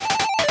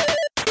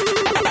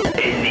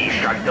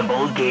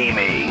Indestructible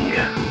Gaming.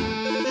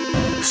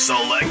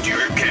 Select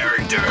your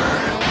character.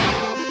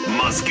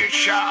 Musket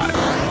Shot.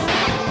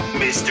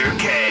 Mr.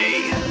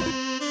 K.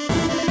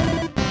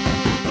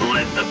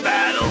 Let the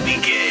battle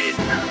begin.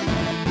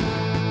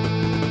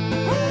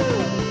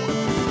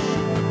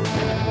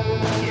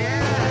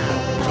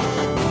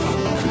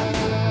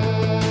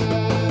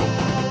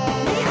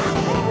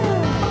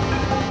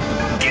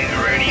 Get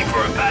ready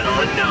for a battle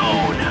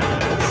unknown.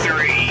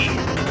 3,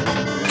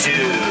 2,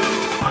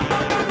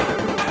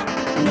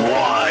 1.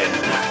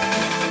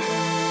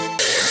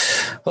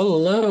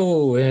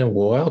 Hello and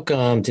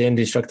welcome to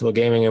Indestructible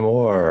Gaming and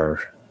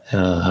More.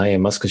 I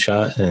am Musket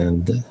Shot,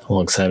 and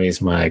alongside me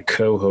is my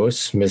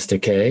co-host, Mr.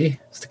 K.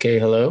 Mr. K,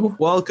 hello.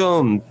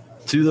 Welcome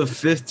to the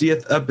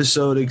 50th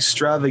episode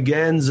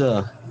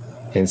extravaganza.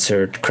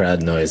 Insert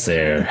crowd noise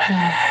there.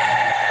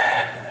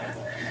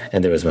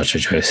 And there was much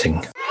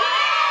rejoicing.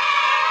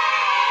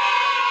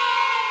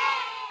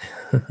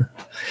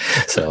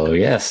 So,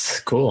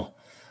 yes, cool.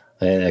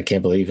 I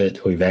can't believe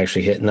it. We've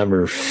actually hit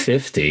number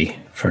 50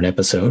 for an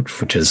episode,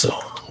 which is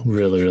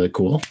really, really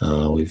cool.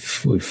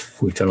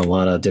 We've done a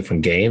lot of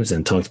different games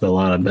and talked about a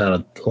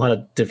lot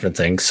of different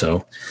things.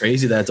 So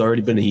Crazy that's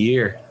already been a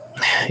year.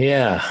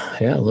 yeah,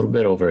 a little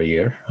bit over a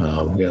year. We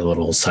got a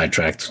little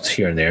sidetracked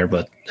here and there,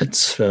 but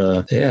it's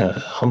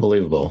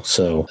unbelievable.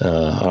 So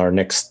our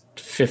next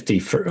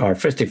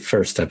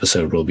 51st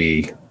episode will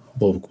be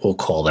we'll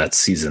call that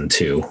season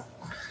 2.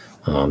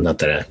 Not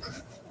that it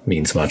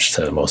means much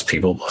to most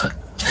people, but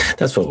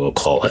that's what we'll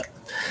call it.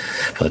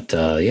 But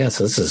so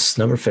this is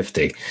number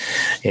 50,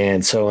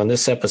 and so on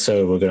this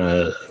episode we're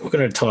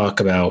gonna talk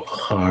about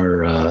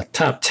our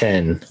top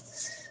 10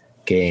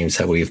 games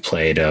that we've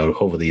played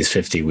over these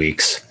 50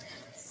 weeks,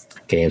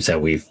 games that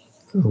we've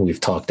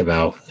talked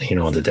about, in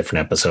the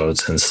different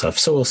episodes and stuff.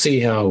 So we'll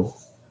see how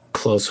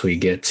close we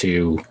get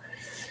to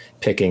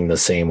picking the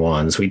same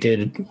ones. We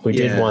did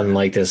one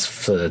like this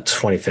for the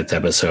 25th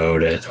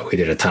episode. We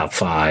did a top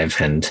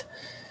 5, and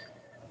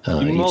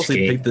You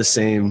mostly picked the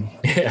same.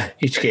 Yeah,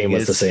 each game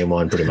was the same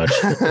one pretty much.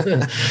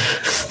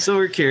 So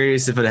we're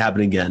curious if it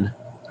happened again.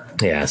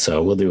 Yeah,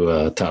 so we'll do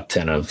a top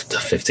 10 of the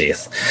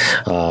 50th.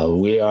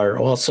 We are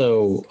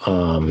also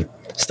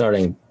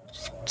starting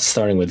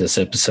with this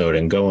episode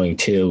and going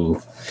till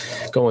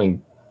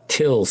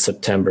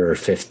September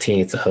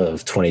 15th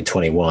of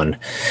 2021.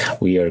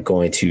 We are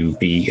going to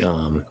be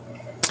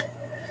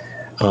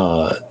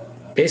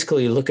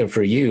basically looking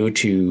for you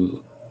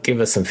to give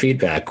us some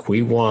feedback.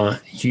 We want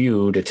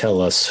you to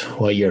tell us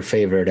what your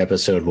favorite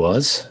episode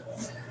was.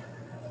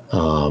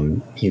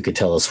 You could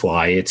tell us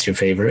why it's your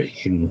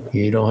favorite.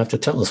 You don't have to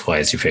tell us why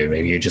it's your favorite.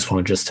 Maybe you just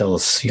want to tell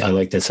us, I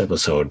like this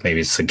episode. Maybe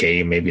it's the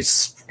game. Maybe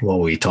it's what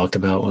we talked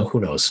about. Who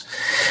knows?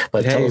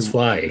 But tell us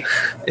why.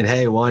 And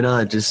hey, why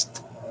not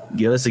just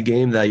give us a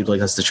game that you'd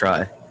like us to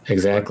try?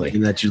 Exactly.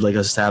 And that you'd like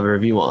us to have a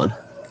review on.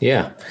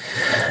 Yeah.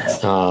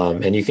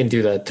 And you can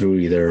do that through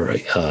either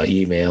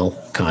email,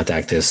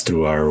 contact us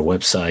through our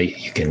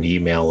website. You can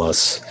email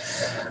us.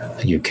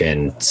 You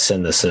can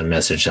send us a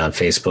message on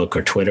Facebook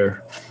or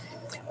Twitter.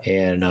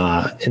 And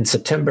on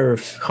September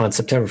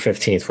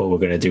 15th, what we're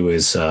going to do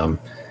is, for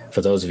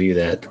those of you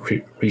that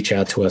reach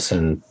out to us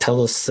and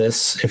tell us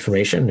this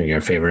information,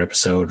 your favorite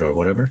episode or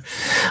whatever,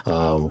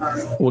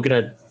 we're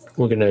gonna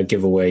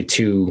give away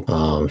 2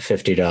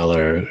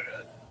 $50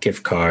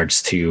 gift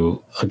cards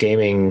to a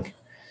gaming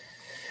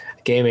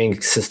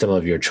system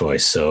of your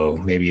choice. So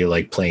maybe you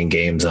like playing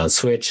games on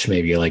Switch,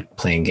 maybe you like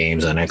playing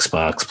games on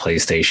Xbox,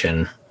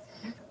 PlayStation,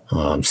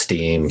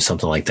 Steam,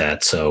 something like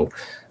that. So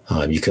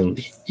you can,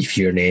 if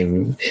your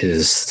name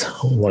is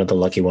one of the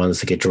lucky ones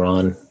to get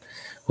drawn,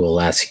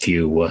 we'll ask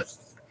you what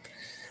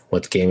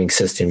gaming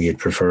system you'd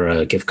prefer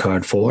a gift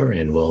card for,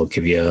 and we'll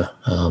give you a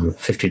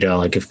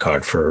 $50 gift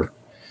card for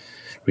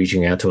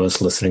reaching out to us,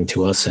 listening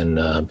to us,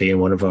 and being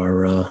one of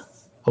our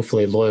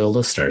hopefully loyal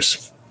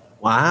listeners.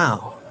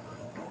 Wow.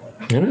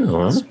 I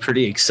know, huh? That's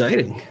pretty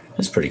exciting. It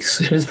is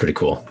pretty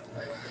cool.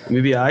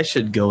 Maybe I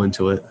should go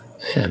into it.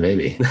 Yeah,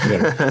 maybe.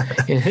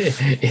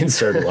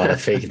 Insert a lot of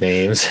fake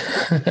names.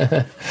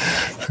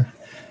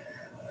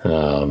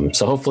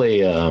 So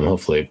hopefully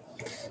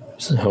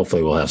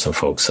we'll have some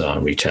folks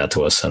reach out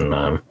to us,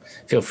 and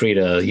feel free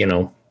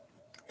to,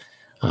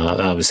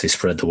 obviously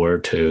spread the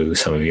word to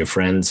some of your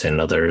friends and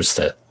others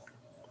that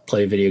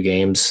play video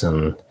games,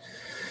 and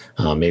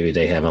maybe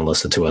they haven't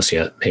listened to us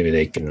yet. Maybe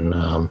they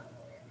can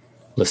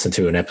listen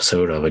to an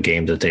episode of a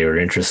game that they were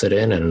interested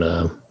in, and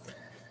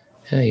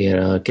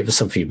give us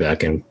some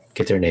feedback and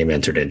get their name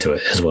entered into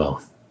it as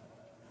well.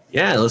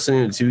 Yeah,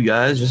 listening to 2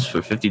 guys just for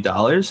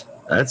 $50,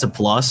 that's a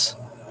plus.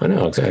 I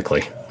know,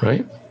 exactly,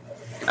 right?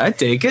 I'd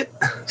take it.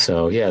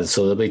 So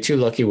there'll be 2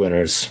 lucky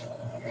winners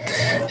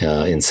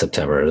in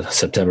September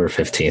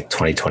 15th,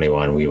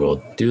 2021. We will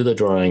do the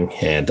drawing,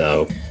 and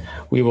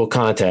we will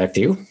contact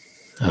you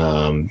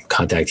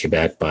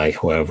back by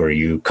whoever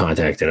you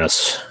contacted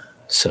us.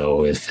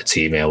 So if it's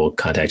email, we'll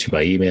contact you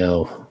by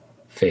email,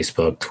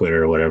 Facebook,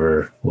 Twitter,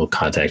 whatever. We'll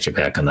contact you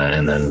back on that,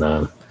 and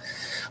then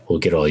we'll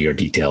get all your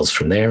details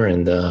from there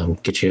and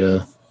get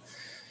you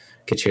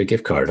get you a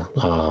gift card.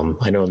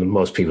 I know that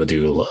most people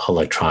do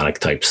electronic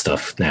type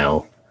stuff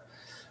now.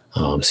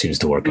 Seems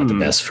to work out the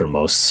best for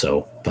most.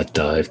 So, but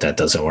if that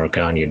doesn't work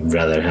out and you'd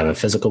rather have a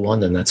physical one,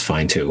 then that's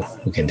fine too.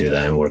 We can do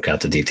that and work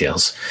out the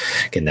details,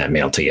 getting that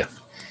mailed to you.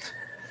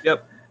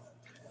 Yep.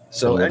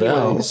 So,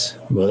 anyways,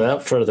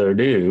 without further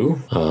ado,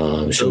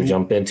 should we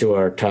jump into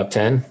our top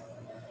 10?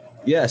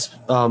 Yes.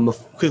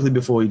 Quickly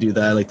before we do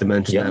that, I'd like to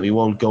mention that we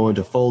won't go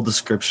into full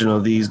description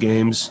of these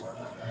games.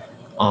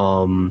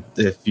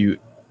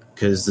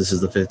 Because this is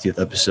the 50th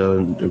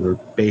episode, and we're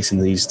basing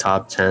these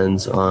top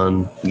 10s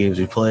on the games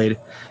we played.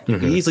 You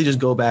can easily just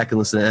go back and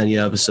listen to any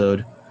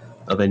episode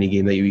of any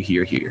game that you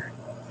hear here.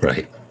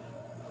 Right.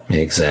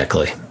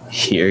 Exactly.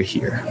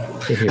 Here.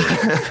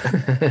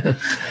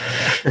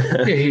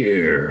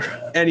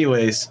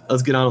 Anyways,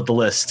 let's get on with the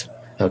list.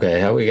 Okay,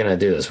 how are we gonna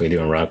do this? We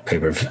doing rock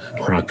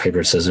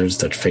paper scissors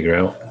to figure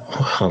out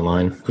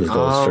online who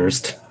goes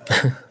first?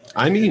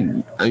 I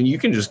mean, you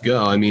can just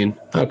go.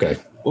 Okay.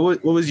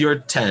 What was your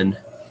 10?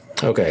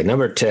 Okay,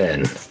 number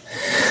 10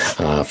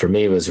 for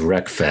me was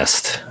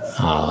Wreckfest,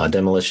 a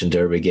demolition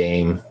derby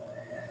game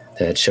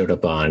that showed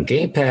up on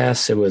Game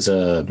Pass. It was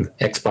a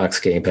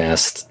Xbox Game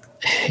Pass.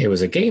 It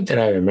was a game that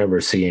I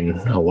remember seeing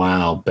a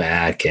while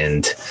back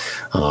and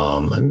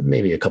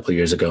maybe a couple of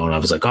years ago, and I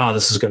was like, oh,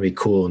 this is going to be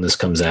cool when this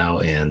comes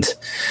out, and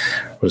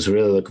was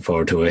really looking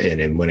forward to it.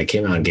 And when it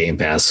came out on Game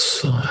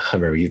Pass, I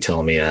remember you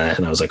telling me that,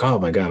 and I was like, oh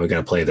my God, we got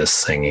to play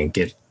this thing and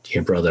get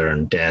your brother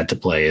and dad to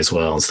play as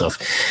well and stuff.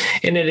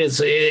 And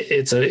it's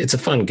a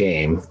fun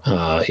game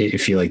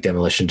if you like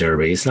Demolition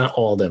Derby. It's not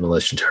all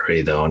Demolition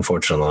Derby though,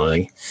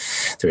 unfortunately.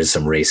 There is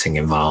some racing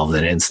involved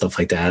in it and stuff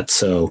like that.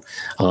 So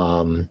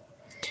I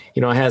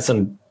had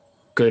some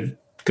good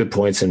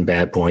points and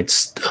bad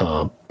points,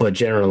 but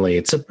generally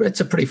it's a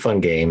pretty fun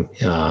game.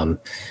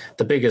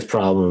 The biggest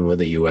problem with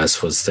the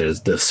US was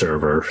the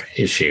server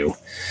issue,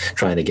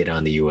 trying to get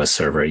on the US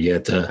server. You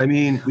had to,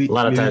 a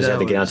lot of times you had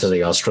to get onto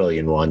the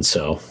Australian one.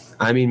 So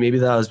maybe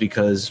that was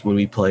because when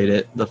we played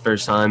it the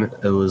first time,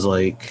 it was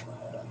like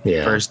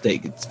first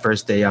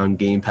day on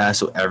Game Pass,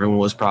 so everyone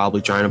was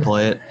probably trying to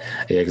play it.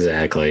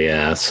 Exactly.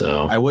 Yeah.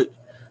 So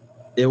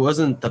it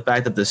wasn't the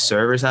fact that the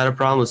servers had a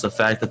problem, it was the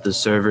fact that the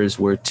servers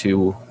were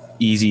too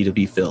easy to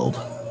be filled.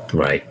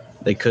 Right.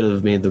 They could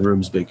have made the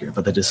rooms bigger,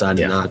 but they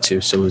decided not to,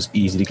 so it was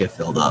easy to get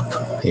filled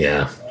up.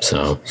 Yeah,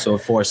 so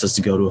it forced us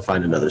to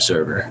find another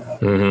server.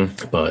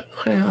 Mm-hmm. But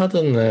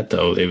other than that,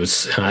 though,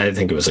 I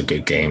think it was a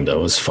good game, though.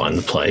 It was fun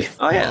to play.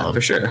 Oh, yeah, for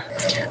sure.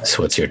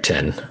 So what's your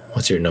 10?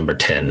 What's your number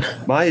 10?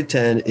 My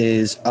 10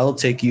 is I'll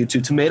Take You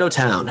to Tomato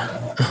Town.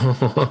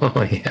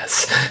 Oh,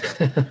 yes.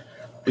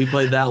 We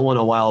played that one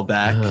a while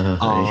back.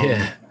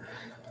 Yeah.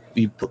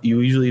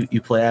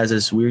 You play as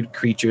this weird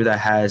creature that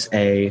has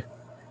a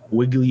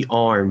wiggly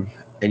arm,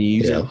 and you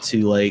use it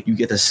to you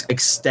get to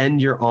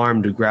extend your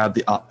arm to grab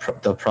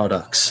the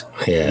products.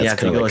 Yeah, you have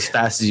to go as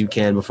fast as you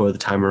can before the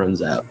timer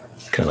runs out.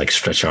 Kind of like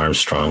Stretch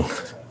Armstrong.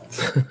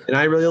 And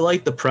I really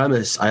liked the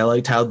premise. I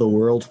liked how the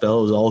world felt.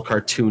 It was all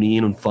cartoony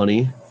and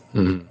funny.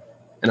 Mm-hmm.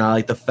 And I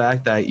like the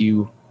fact that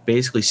you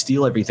basically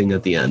steal everything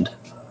at the end.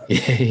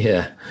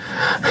 Yeah.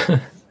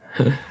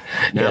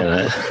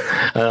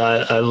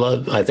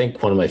 I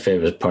think one of my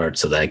favorite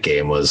parts of that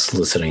game was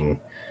listening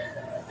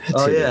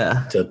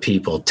to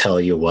people tell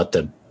you what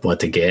to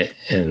get,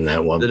 and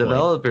at one point the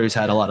developers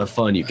had a lot of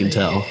fun, you can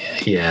tell.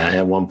 Yeah,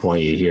 at one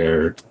point you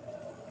hear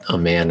a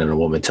man and a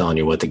woman telling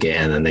you what to get,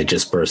 and then they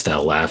just burst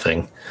out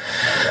laughing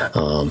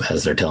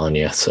as they're telling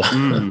you. So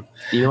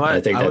you know what?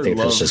 I think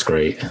that's just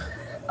great.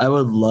 I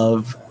would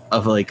love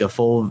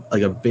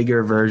a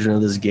bigger version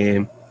of this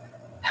game.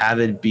 Have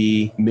it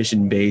be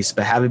mission based,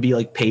 but have it be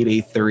like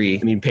Payday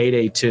 3.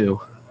 Payday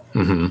 2.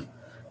 Mm-hmm.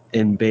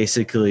 And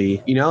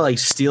basically,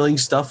 stealing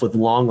stuff with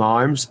long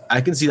arms.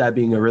 I can see that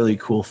being a really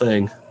cool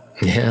thing.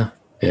 Yeah.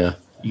 Yeah.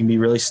 You can be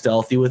really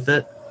stealthy with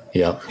it.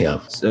 Yeah.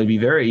 Yeah. So it'd be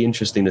very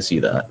interesting to see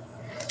that.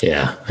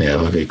 Yeah. Yeah.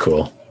 It would be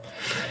cool.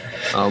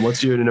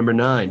 What's your number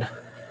 9?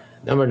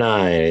 Number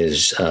 9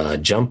 is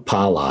Jump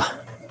Pala.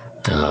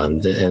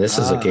 And this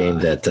is a game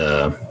that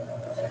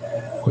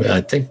I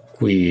think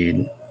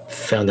we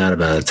found out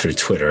about it through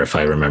Twitter, if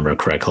I remember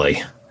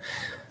correctly.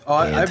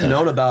 I've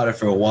known about it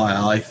for a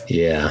while.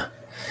 Yeah.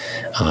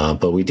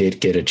 But we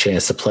did get a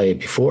chance to play it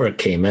before it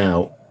came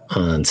out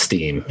on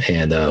Steam.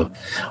 And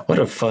what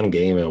a fun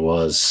game it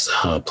was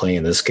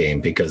playing this game,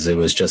 because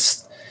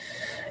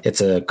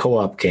it's a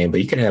co-op game,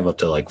 but you can have up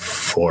to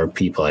 4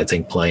 people, I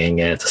think, playing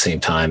it at the same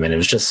time. And it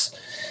was just,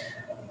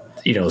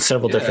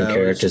 several different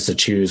characters to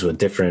choose with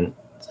different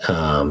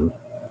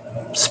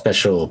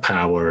special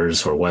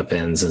powers or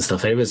weapons and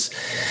stuff. It was,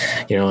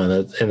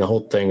 and the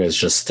whole thing is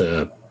just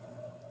to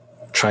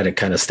try to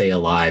kind of stay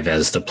alive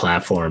as the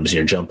platforms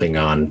you're jumping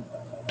on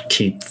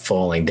keep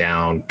falling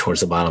down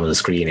towards the bottom of the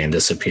screen and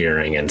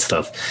disappearing and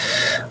stuff.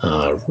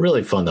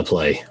 Really fun to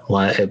play.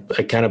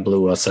 It kind of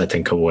blew us, I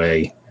think,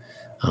 away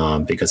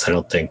because I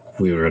don't think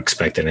we were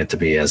expecting it to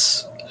be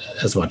as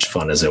much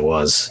fun as it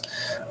was.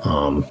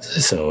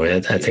 So I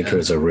think it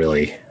was a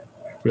really,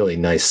 really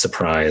nice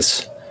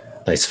surprise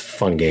nice,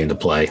 fun game to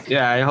play.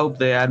 Yeah, I hope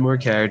they add more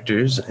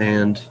characters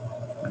and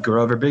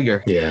grow ever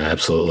bigger. Yeah,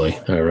 absolutely.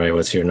 All right,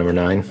 what's your number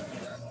 9?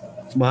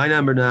 My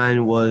number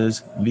 9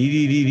 was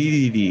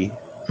VVVVVV.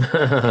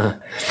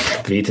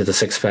 V to the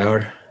 6th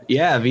power?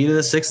 Yeah, V to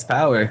the 6th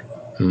power.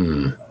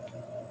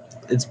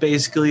 It's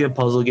basically a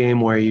puzzle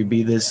game where you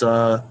be this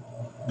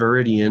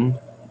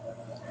Viridian.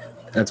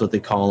 That's what they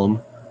call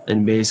them.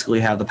 And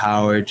basically have the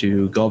power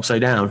to go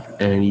upside down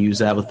and use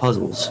that with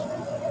puzzles.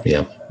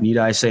 Yeah. Need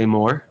I say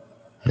more?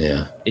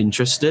 Yeah.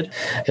 Interested?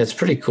 It's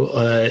pretty cool.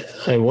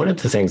 One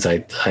of the things I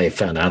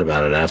found out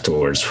about it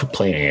afterwards for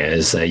playing it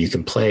is that you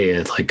can play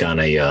it like on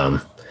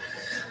a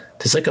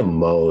there's like a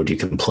mode you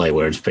can play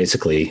where it's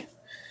basically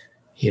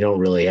you don't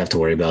really have to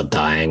worry about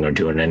dying or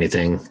doing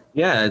anything.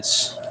 Yeah,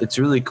 it's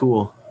really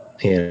cool.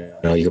 You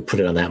know, you can put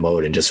it on that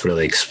mode and just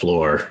really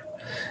explore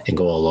and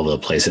go all over the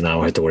place and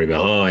not have to worry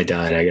about, oh, I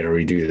died, I got to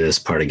redo this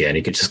part again.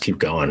 You could just keep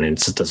going and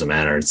it just doesn't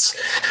matter.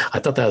 I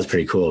thought that was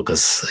pretty cool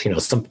because, you know,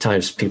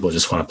 sometimes people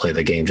just want to play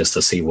the game just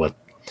to see what,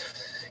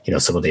 you know,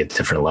 some of the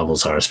different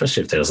levels are,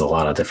 especially if there's a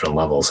lot of different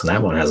levels, and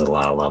that one has a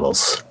lot of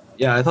levels.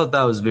 Yeah, I thought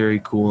that was very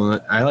cool.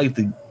 I like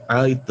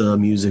the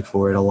music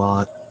for it a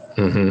lot.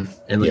 Mm-hmm.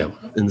 And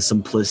and the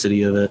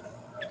simplicity of it.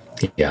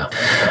 Yeah.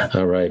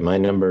 All right. My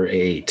number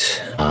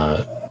 8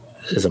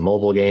 is a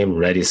mobile game,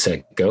 Ready,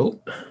 Set, Go.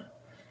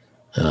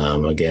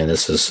 Again,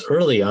 this is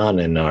early on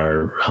in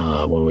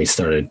our when we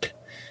started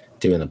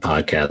doing the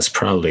podcast.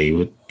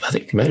 Probably, I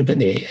think it might have been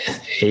the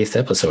 8th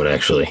episode,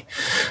 actually,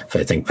 if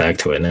I think back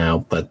to it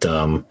now. But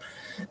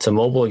it's a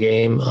mobile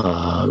game,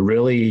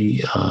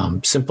 really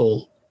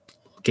simple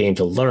game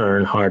to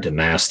learn, hard to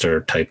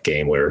master type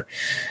game where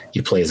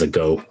you play as a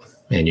goat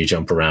and you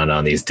jump around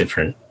on these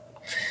different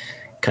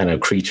kind of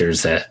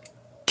creatures that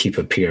keep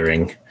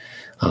appearing.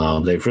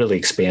 They've really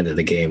expanded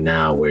the game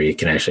now where you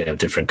can actually have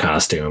different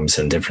costumes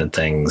and different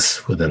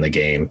things within the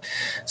game.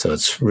 So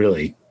it's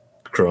really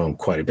grown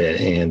quite a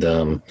bit.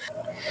 And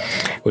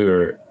we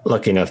were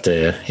lucky enough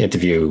to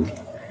interview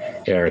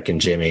Eric and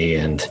Jimmy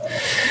and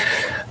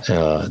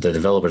the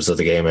developers of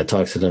the game and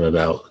talk to them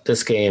about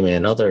this game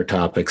and other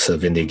topics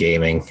of indie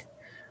gaming,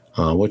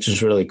 which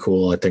is really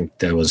cool. I think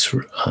that was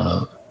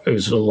it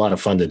was a lot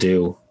of fun to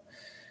do.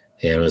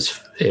 Yeah, it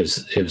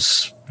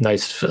was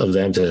nice of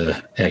them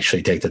to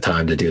actually take the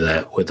time to do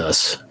that with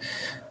us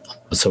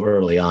so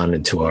early on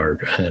into our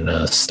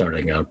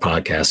starting our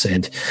podcast.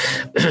 And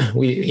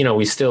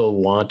we still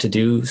want to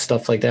do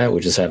stuff like that. We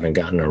just haven't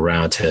gotten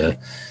around to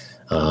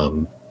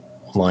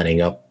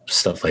lining up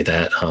stuff like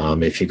that.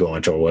 If you go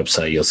onto our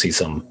website, you'll see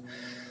some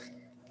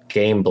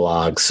game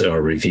blogs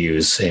or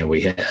reviews, and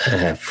we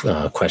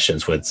have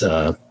questions with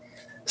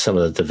some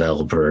of the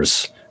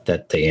developers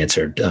that they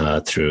answered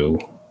through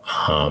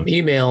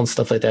email and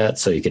stuff like that.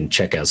 So you can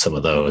check out some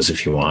of those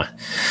if you want.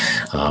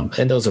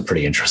 And those are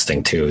pretty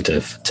interesting too,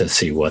 to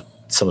see what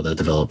some of the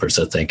developers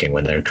are thinking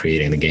when they're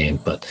creating the game.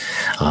 But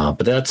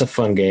that's a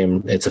fun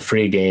game. It's a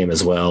free game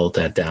as well.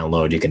 That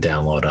you can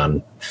download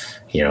on,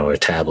 a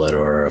tablet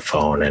or a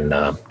phone, and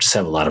just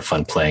have a lot of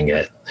fun playing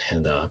it.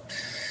 And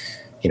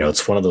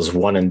it's one of those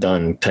one and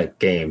done type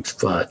games,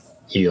 but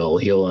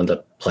you'll end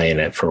up playing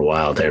it for a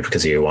while there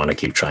because you want to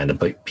keep trying to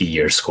beat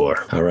your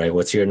score. All right,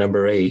 what's your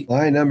number 8?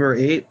 My number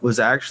 8 was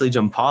actually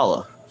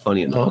Jumpala.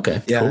 Funny enough. Oh,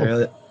 okay.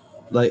 Yeah,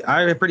 cool.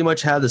 I pretty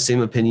much had the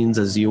same opinions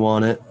as you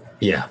on it.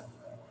 Yeah.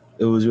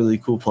 It was really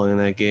cool playing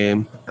that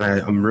game,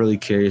 and I'm really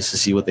curious to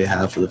see what they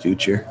have for the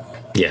future.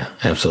 Yeah,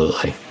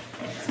 absolutely.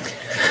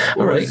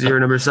 All right,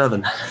 your number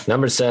 7.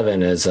 Number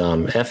 7 is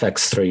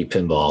FX3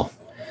 Pinball.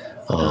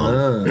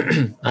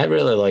 I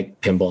really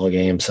like pinball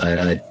games.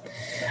 I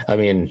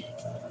mean,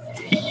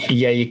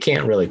 yeah, you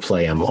can't really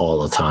play them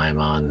all the time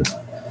on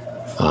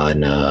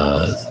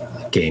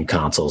game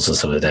consoles and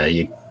stuff like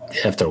that.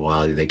 After a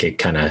while, they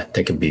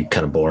can be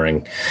kind of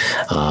boring.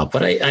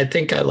 But I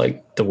think I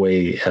like the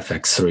way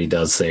FX3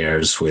 does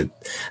theirs with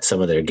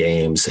some of their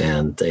games,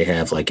 and they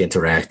have like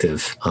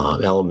interactive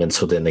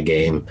elements within the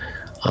game.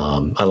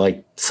 I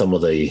like some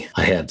of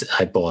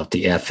I bought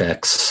the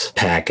FX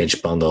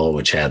package bundle,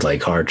 which had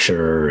like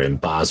Archer and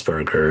Bob's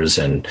Burgers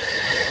and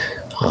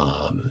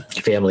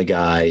Family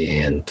Guy,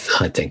 and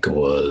I think it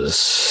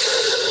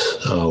was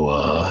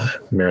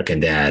American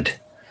Dad,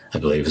 I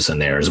believe, was in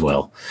there as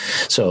well.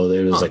 So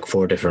there was like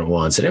 4 different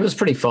ones, and it was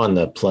pretty fun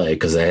to play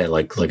because they had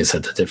like I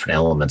said, the different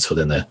elements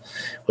within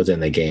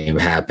the game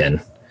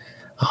happen,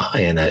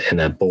 and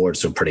the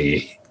boards were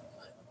pretty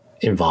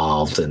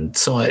involved, and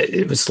so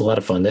it was a lot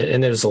of fun.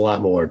 And there's a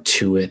lot more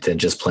to it than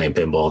just playing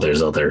pinball.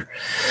 There's other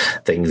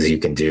things you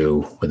can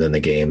do within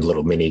the game,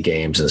 little mini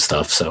games and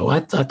stuff. So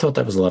I thought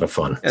that was a lot of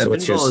fun. Yeah, so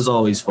pinball is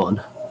always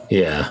fun.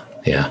 Yeah.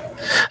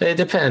 It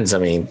depends. I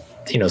mean,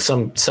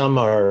 some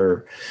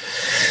are,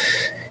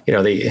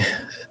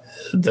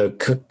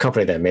 the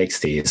company that makes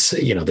these,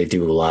 they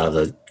do a lot of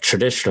the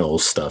traditional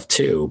stuff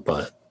too.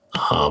 But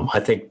I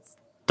think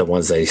the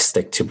ones they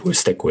stick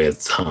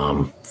with,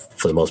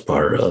 for the most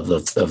part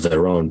of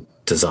their own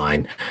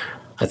design,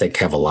 I think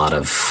have a lot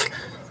of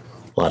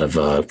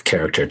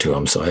character to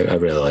them. So I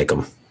really like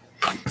them.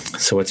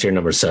 So what's your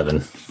number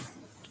 7?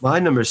 My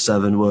number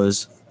 7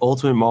 was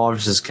Ultimate Marvel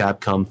vs.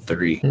 Capcom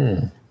 3.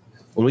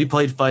 When we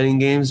played fighting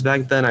games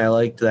back then, I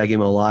liked that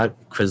game a lot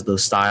because the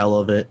style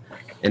of it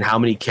and how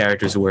many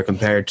characters were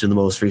compared to the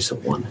most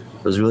recent one.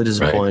 It was really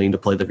disappointing to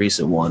play the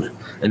recent one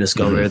and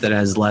discover that it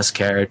has less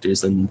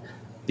characters than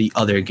the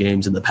other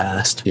games in the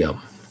past. Yeah.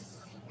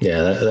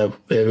 Yeah,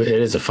 it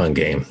is a fun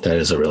game. That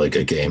is a really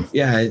good game.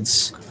 Yeah,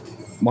 it's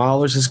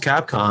Marvel vs.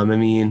 Capcom. I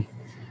mean,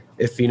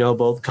 if you know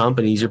both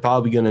companies, you're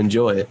probably going to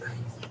enjoy it.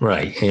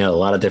 Right. You know, a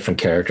lot of different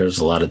characters,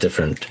 a lot of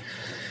different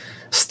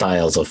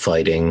styles of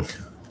fighting.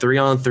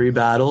 3-on-3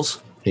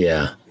 battles.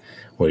 Yeah.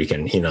 Where you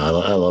can, I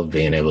love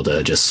being able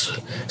to just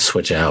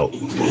switch out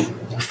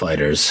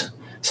fighters.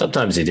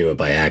 Sometimes you do it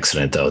by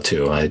accident, though,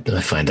 too. I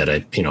find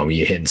that,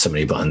 you hit so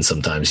many buttons,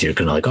 sometimes you're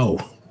kind of like, oh,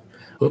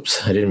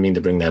 oops, I didn't mean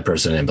to bring that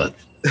person in, but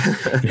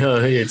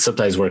it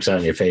sometimes works out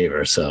in your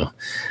favor. So,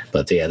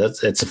 but yeah,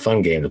 it's a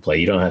fun game to play.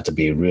 You don't have to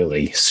be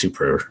really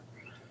super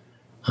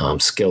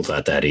skilled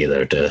at that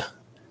either to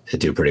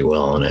do pretty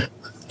well on it.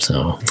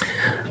 So,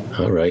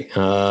 all right.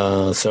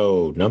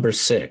 So number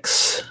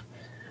 6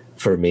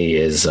 for me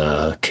is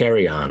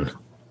Carry On.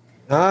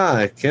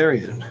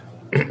 Carry On.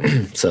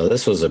 So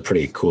this was a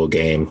pretty cool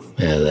game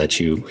that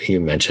you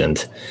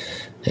mentioned,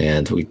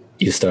 and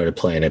you started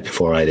playing it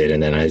before I did,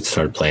 and then I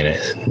started playing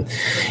it. And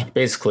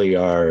basically,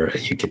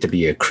 you get to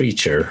be a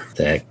creature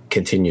that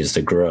continues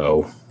to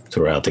grow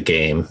throughout the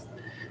game,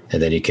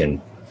 and then you can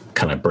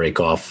kind of break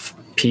off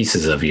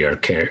pieces of your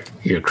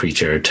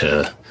creature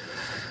to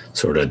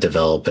sort of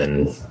develop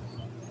and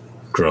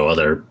grow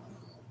other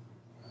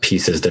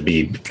pieces to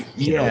be,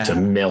 to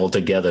meld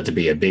together to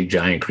be a big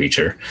giant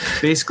creature.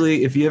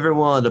 Basically, if you ever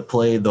wanted to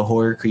play the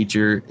horror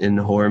creature in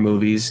horror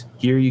movies,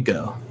 here you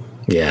go.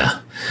 Yeah,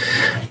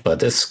 but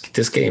this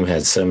game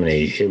had so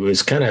many. It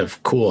was kind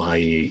of cool how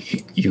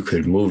you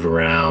could move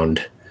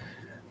around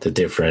the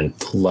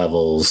different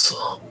levels,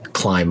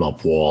 climb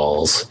up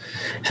walls.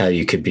 How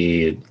you could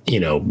be,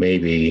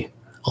 maybe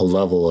a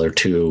level or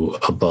two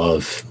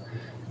above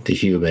the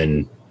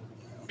human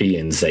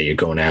beings that you're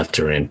going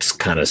after, and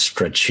kind of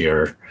stretch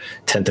your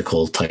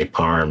tentacle type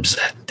arms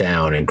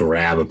down and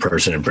grab a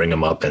person and bring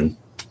them up and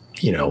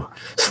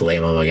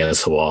slam them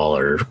against the wall,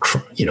 or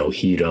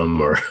eat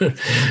them, or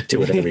do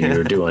whatever you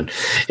were doing.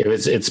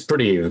 It's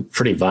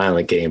pretty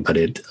violent game, but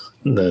the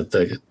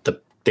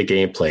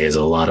gameplay is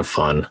a lot of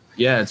fun.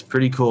 Yeah, it's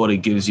pretty cool what it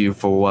gives you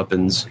for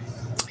weapons.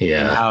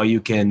 Yeah, and how you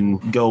can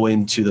go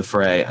into the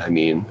fray. I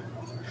mean,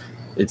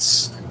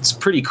 it's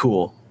pretty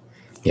cool.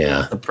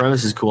 Yeah, the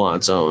premise is cool on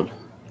its own.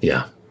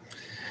 Yeah,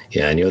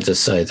 and you'll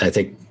just I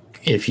think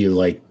if you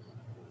like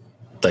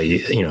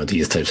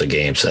these types of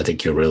games, I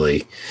think you'll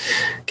really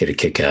get a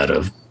kick out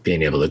of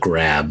being able to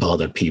grab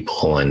other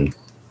people and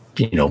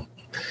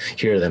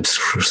hear them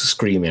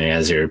screaming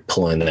as you're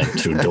pulling them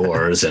through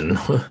doors and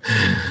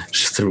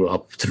just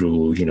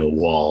through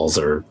walls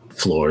or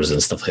floors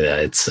and stuff like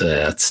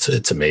that.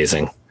 It's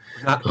amazing.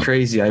 Not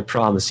crazy, I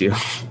promise you.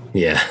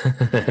 Yeah,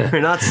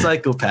 we're not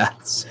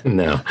psychopaths.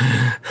 No.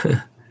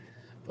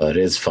 But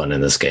it is fun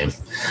in this game.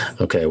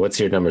 Okay, what's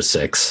your number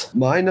 6?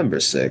 My number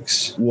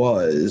 6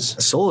 was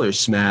Solar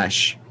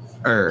Smash.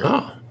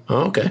 Oh,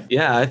 okay.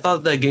 Yeah, I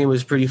thought that game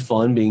was pretty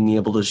fun, being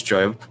able to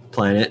destroy a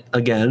planet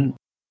again.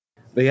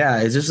 But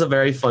yeah, it's just a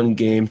very fun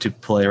game to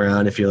play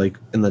around if you're like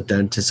in the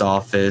dentist's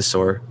office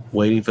or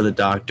waiting for the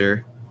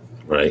doctor.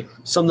 Right.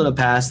 Something to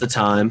pass the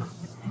time.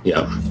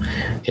 Yeah.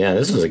 Yeah,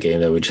 this was a game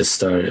that we just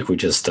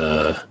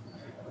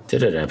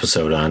did an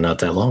episode on not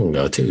that long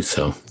ago too,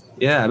 so...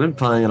 Yeah, I've been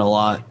playing it a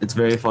lot. It's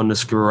very fun to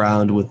screw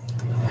around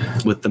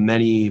with the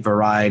many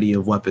variety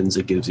of weapons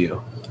it gives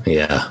you.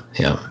 Yeah.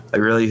 I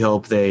really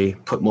hope they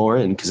put more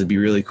in because it'd be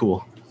really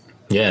cool.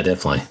 Yeah,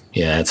 definitely.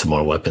 Yeah, add some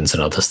more weapons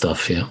and other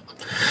stuff. Yeah,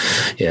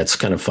 it's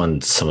kind of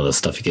fun. Some of the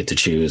stuff you get to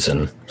choose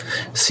and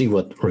see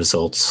what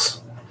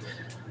results.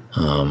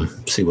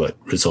 See what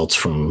results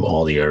from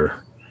all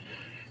your,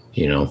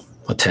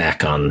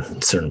 attack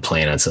on certain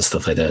planets and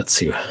stuff like that.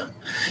 See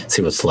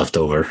what's left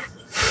over.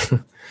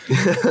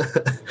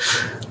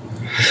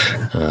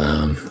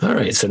 All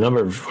right, so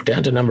we're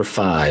down to number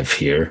 5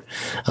 here,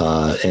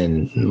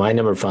 and my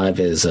number 5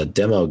 is a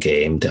demo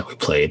game that we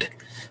played,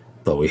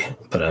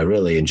 but I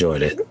really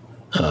enjoyed it.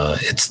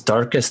 It's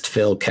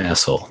Darkestville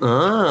Castle,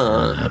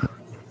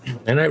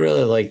 and I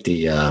really like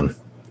the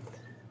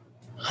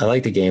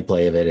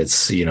gameplay of it.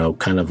 It's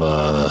kind of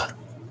a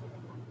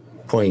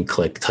point and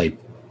click type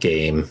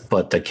game,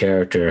 but the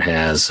character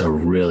has a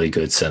really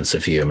good sense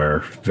of humor,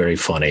 very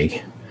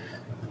funny.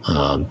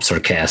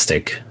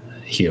 Sarcastic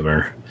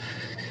humor,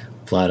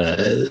 a lot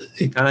of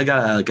kind of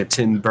got like a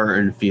Tim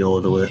Burton feel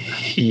to it.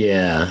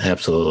 Yeah,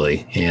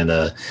 absolutely. And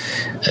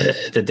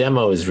the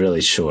demo is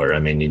really short. I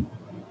mean,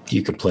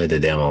 you could play the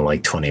demo in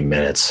like 20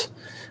 minutes,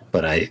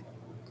 but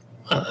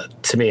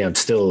to me, I'm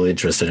still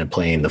interested in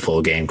playing the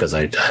full game because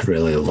I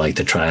really like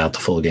to try out the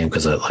full game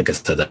because, like I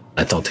said,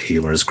 I thought the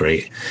humor is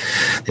great.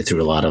 They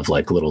threw a lot of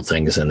like little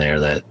things in there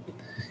that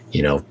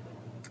either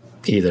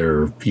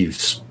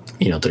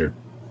they're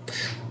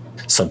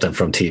something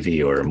from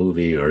TV or a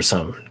movie or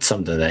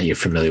something that you're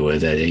familiar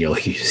with that you'll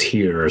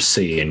hear or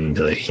see, and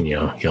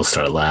you'll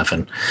start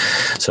laughing.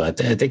 So I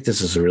think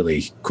this is a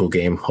really cool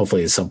game.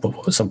 Hopefully, at some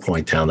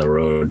point down the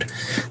road,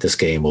 this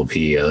game will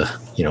be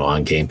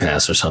on Game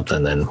Pass or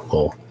something. Then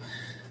we'll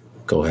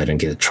go ahead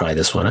and try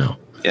this one out.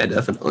 Yeah,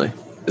 definitely.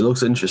 It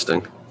looks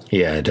interesting.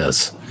 Yeah, it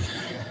does.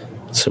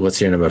 So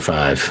what's your number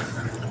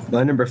 5?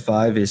 My number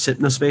 5 is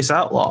Hypnospace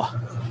Outlaw.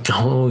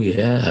 Oh,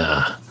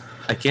 yeah.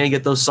 I can't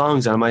get those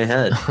songs out of my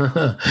head.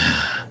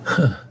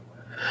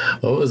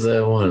 What was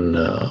that one?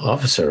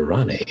 Officer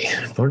Ronnie.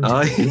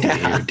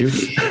 Yeah.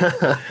 Duty.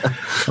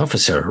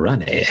 Officer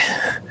Ronnie.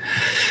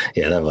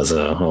 Yeah, that was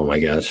oh my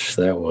gosh.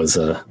 That was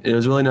It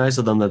was really nice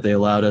of them that they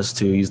allowed us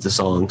to use the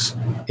songs.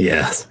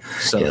 Yeah.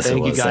 So yes,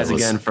 thank you guys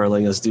again for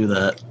letting us do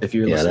that. If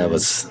you're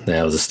listening.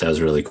 that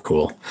was really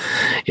cool.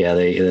 Yeah,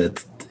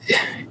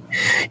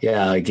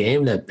 a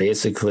game that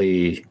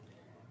basically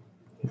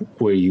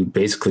where you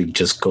basically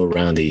just go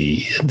around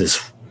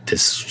this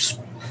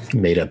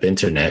made up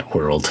internet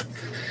world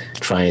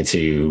trying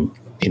to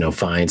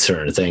find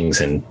certain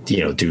things and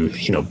do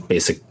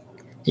basic.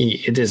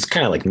 It is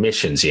kind of like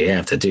missions you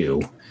have to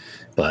do,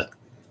 but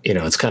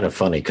it's kind of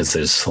funny because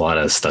there's a lot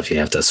of stuff you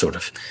have to sort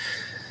of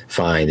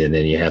find, and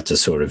then you have to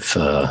sort of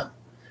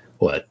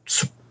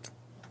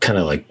kind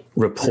of like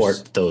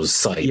report those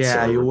sites.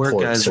 Yeah, you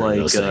work as like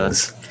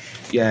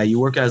you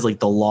work as like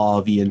the law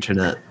of the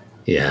internet.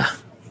 Yeah.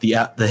 The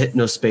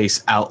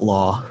Hypnospace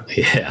Outlaw.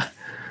 Yeah.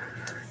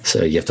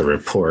 So you have to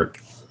report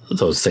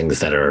those things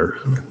that are,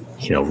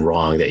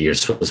 wrong that you're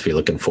supposed to be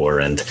looking for.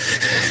 And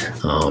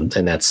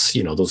that's,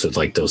 those are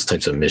like those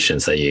types of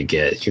missions that you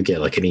get. You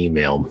get like an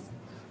email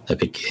that,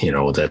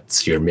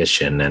 that's your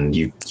mission, and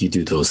you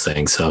do those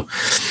things. So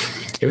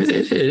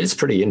it is a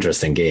pretty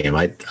interesting game.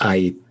 I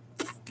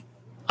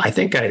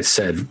think I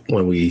said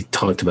when we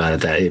talked about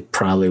it that it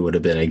probably would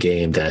have been a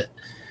game that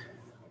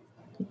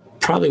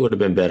probably would have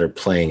been better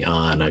playing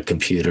on a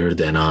computer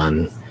than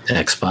on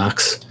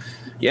Xbox.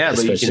 Yeah,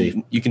 but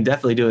you can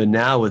definitely do it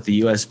now with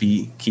the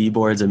USB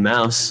keyboards and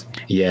mouse.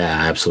 Yeah,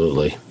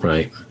 absolutely.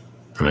 Right.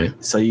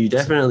 So you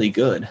definitely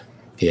could.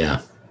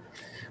 Yeah,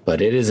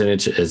 but it is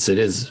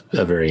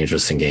a very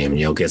interesting game.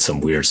 You'll get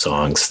some weird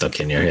songs stuck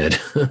in your head.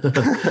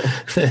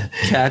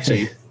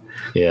 Catchy.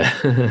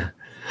 Yeah.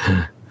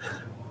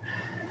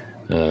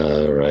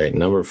 All right,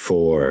 number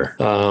 4.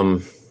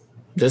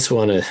 This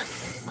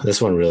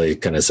one really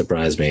kind of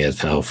surprised me at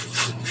how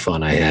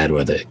fun I had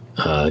with it.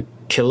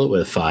 Kill It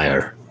With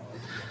Fire.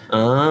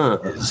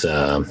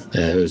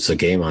 It was a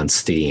game on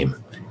Steam,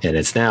 and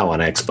it's now on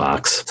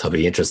Xbox. So it'll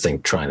be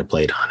interesting trying to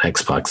play it on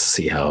Xbox to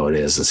see how it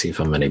is, to see if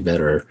I'm any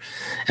better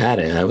at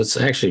it. I was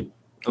actually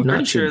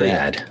not too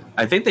bad.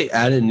 I think they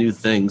added new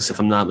things, if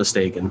I'm not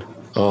mistaken.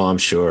 Oh, I'm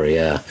sure,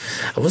 yeah.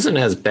 I wasn't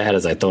as bad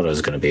as I thought I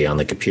was going to be on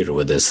the computer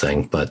with this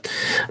thing, but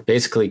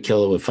basically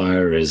Kill It With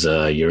Fire is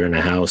you're in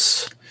a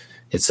house.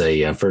 It's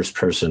a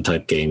first-person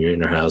type game. You're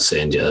in a house,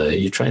 and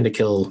you're trying to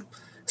kill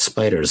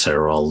spiders that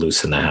are all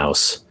loose in the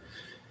house.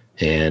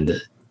 And,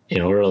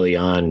 early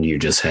on, you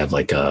just have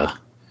like a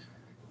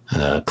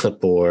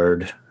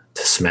clipboard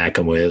to smack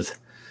them with.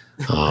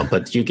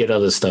 But you get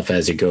other stuff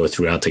as you go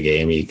throughout the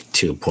game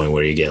to a point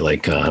where you get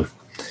like you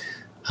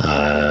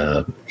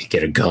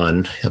get a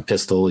gun, a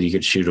pistol you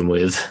could shoot them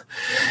with.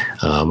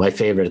 My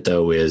favorite,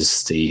 though,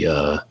 is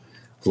the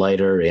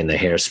lighter and the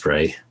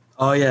hairspray.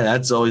 Oh, yeah,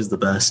 that's always the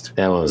best.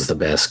 That one was the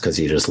best because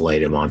you just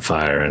light them on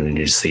fire and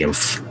you see them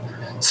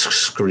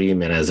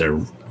screaming as they're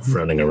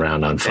running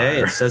around on fire.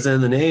 Hey, it says it in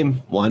the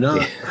name. Why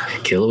not?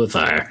 Kill It With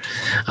Fire.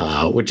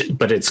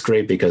 But it's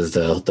great because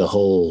the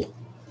whole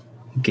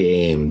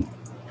game,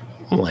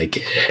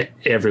 like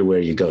everywhere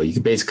you go,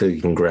 you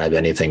can grab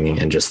anything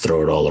and just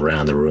throw it all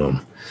around the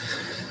room.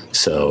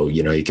 So,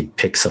 you can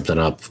pick something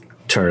up,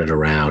 turn it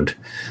around,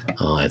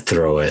 and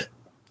throw it.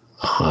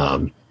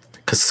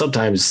 Because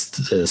sometimes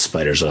the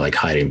spiders are like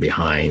hiding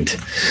behind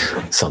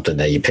something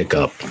that you pick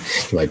up.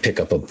 You might pick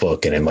up a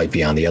book and it might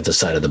be on the other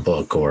side of the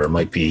book, or it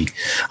might be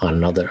on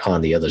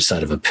the other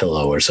side of a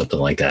pillow or something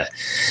like that.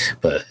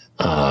 But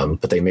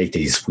they make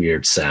these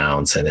weird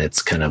sounds, and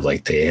it's kind of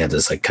like they have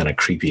this like kind of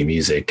creepy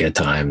music at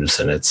times.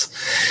 And it's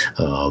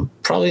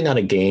probably not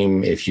a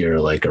game if you're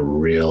like a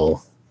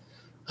real,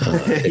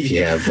 if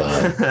you have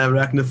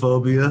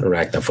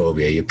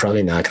arachnophobia, you're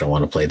probably not going to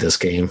want to play this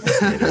game.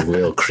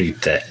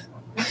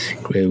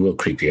 It will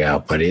creep you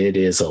out, but it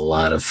is a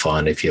lot of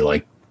fun if you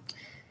like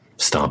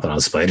stomping on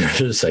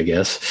spiders, I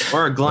guess.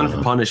 Or a glutton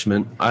for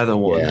punishment, either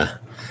one. Yeah.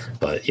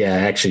 But yeah,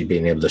 actually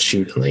being able to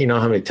shoot,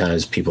 how many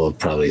times people have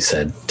probably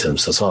said to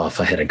themselves, oh, if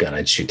I had a gun,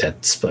 I'd shoot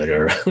that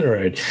spider or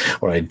I'd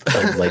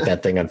light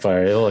that thing on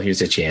fire. Oh,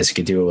 here's a chance. You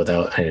could do it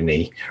without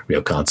any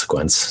real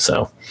consequence.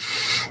 So,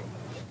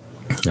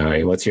 all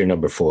right, what's your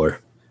number 4?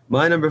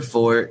 My number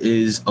 4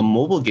 is a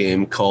mobile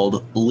game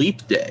called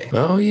Leap Day.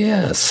 Oh,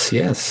 yes.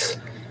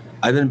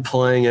 I've been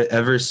playing it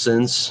ever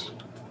since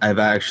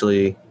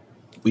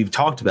we've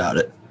talked about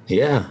it.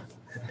 Yeah.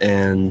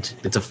 And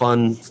it's a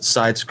fun not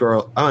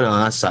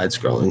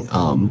side-scrolling,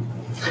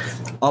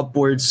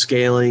 upward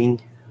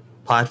scaling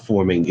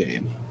platforming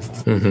game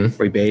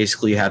where you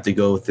basically have to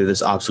go through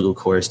this obstacle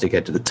course to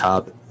get to the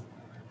top.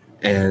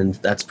 And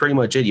that's pretty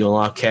much it. You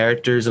unlock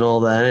characters and all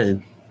that,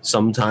 and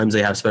sometimes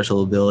they have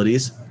special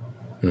abilities.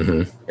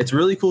 It's a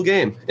really cool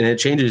game, and it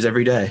changes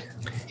every day.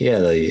 Yeah,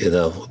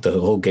 the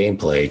whole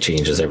gameplay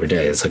changes every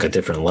day. It's like a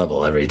different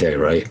level every day,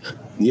 right?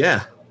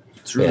 Yeah,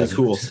 it's really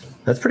cool.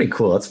 That's pretty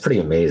cool. That's pretty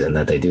amazing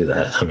that they do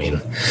that. I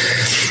mean,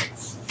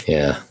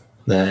 yeah,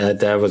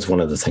 that was one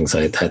of the things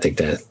I think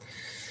that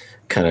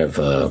kind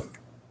of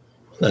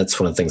that's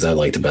one of the things I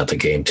liked about the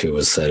game too,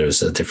 was that it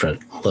was a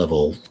different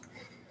level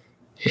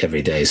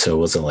every day, so it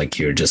wasn't like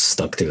you're just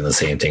stuck doing the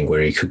same thing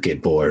where you could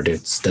get bored.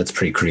 That's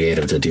pretty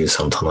creative to do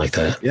something like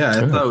that. Yeah,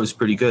 I thought it was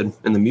pretty good,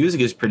 and the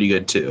music is pretty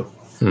good too.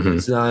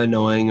 It's not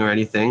annoying or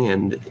anything,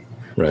 and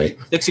right,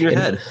 sticks in your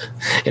head.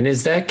 And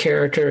is that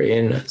character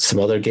in some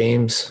other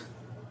games?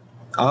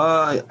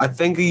 I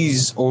think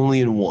he's only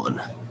in one.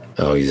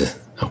 Oh, he's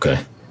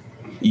okay.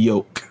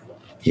 Yoke.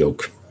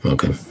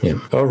 Okay, yeah.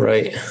 All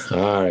right.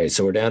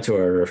 So we're down to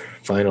our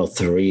final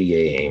 3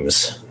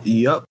 games.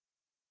 Yep.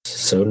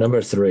 So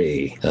number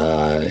 3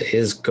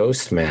 is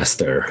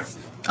Ghostmaster.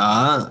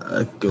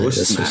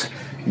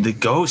 The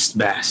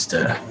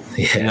Ghostmaster.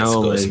 Yeah, You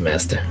know,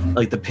 Ghostmaster.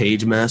 Like the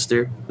Page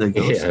Master. The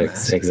Yeah,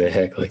 Ghostmaster.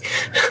 exactly.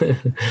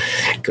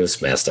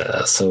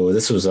 Ghostmaster. So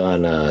this was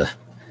on,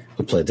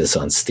 we played this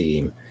on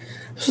Steam.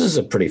 This is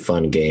a pretty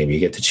fun game. You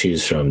get to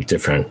choose from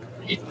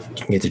you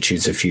get to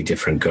choose a few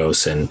different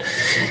ghosts, and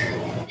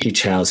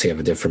each house you have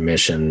a different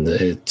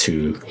mission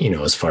to,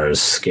 as far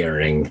as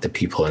scaring the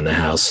people in the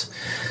house.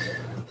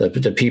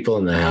 The people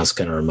in the house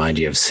kind of remind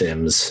you of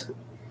Sims.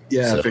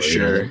 Yeah, So, for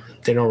sure.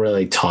 They don't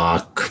really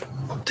talk.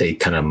 They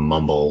kind of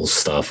mumble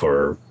stuff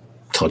or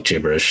talk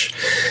gibberish,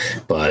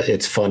 but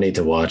it's funny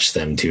to watch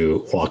them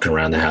walking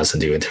around the house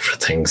and doing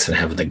different things, and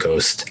having the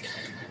ghost,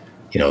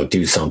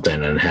 do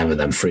something, and having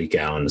them freak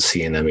out, and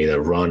seeing them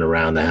either run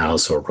around the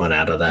house or run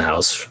out of the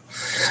house.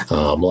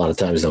 A lot of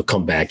times they'll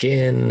come back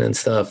in and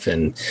stuff,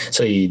 and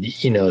so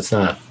it's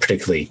not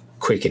particularly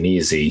quick and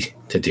easy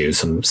to do.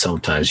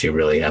 Sometimes you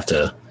really have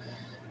to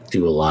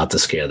do a lot to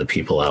scare the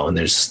people out, and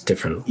there's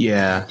different.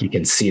 Yeah. You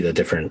can see the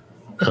different.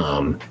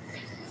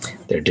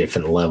 There are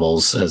different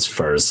levels as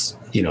far as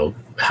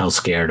how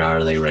scared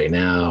are they right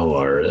now,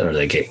 or are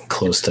they getting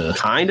close to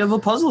Kind of a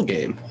puzzle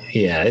game.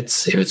 Yeah,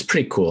 it was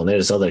pretty cool. And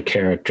there's other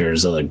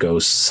characters, other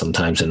ghosts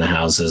sometimes in the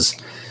houses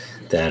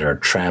that are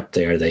trapped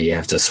there that you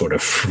have to sort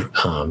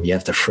of you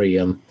have to free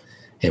them,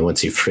 and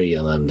once you free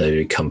them, they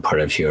become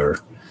part of your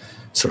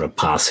sort of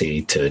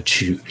posse to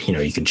choose.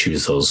 You can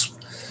choose those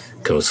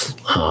ghosts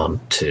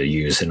to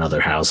use in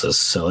other houses.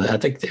 So I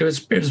think it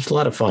was a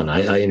lot of fun.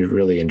 I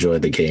really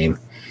enjoyed the game.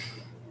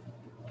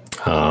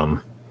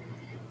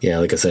 Yeah,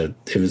 like I said,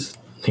 it was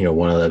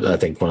one of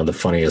the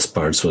funniest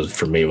parts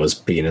was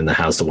being in the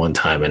house the one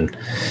time and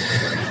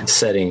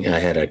I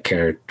had a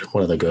character,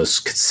 one of the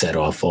ghosts could set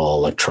off all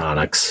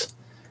electronics,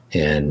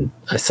 and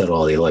I set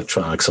all the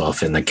electronics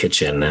off in the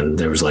kitchen, and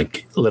there was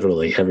like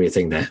literally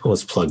everything that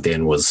was plugged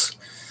in was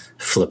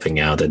flipping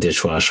out. The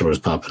dishwasher was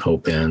popping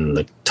open,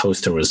 the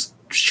toaster was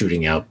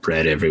shooting out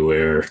bread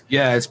everywhere.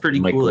 Yeah, it's pretty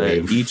cool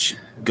that each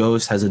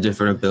ghost has a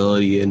different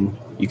ability, and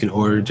you can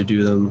order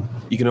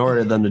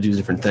them to do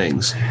different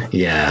things.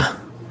 Yeah.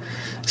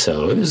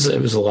 So it was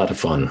a lot of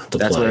fun to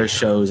That's play. where it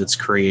shows its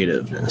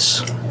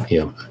creativeness.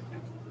 Yep,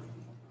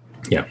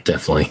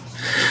 definitely.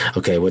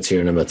 Okay, what's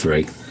your number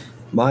 3?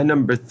 My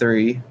number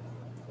 3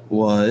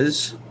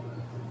 was...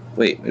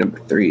 Wait, number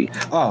 3.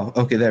 Oh,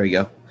 okay, there we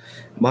go.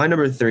 My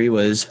number 3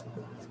 was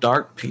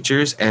Dark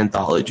Pictures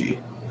Anthology.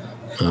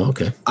 Oh,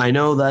 okay. I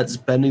know that's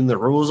bending the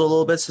rules a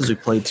little bit since we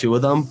played 2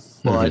 of them,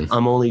 but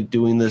I'm only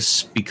doing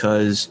this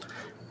because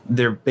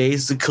they're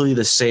basically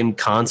the same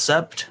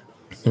concept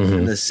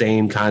in the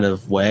same kind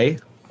of way.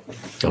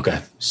 Okay.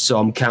 So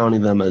I'm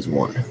counting them as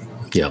one.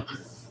 Yep.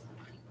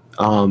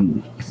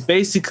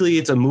 Basically,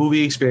 it's a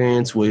movie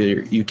experience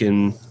where you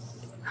can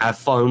have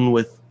fun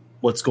with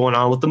what's going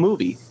on with the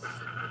movie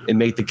and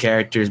make the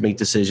characters make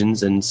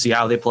decisions and see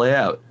how they play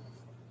out.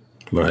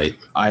 Right.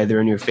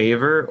 Either in your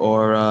favor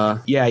or,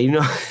 the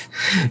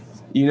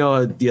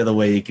other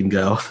way you can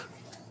go.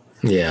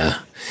 Yeah.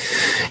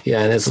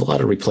 Yeah, and there's a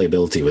lot of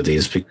replayability with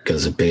these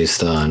because it's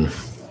based on,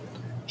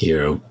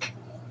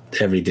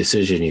 every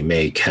decision you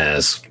make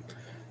has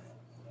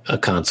a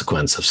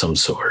consequence of some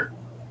sort.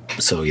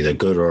 So either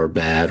good or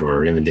bad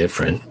or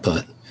indifferent.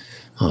 But,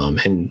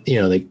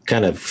 they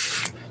kind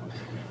of,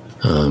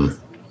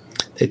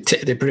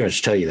 they pretty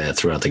much tell you that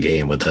throughout the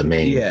game with the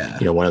main,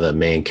 one of the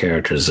main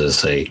characters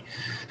is a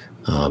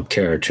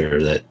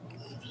character that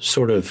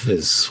sort of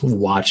is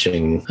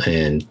watching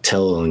and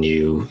telling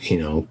you,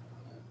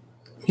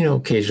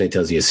 occasionally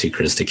tells you a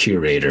secret. Is the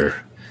curator.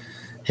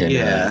 And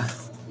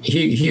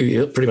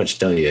he'll pretty much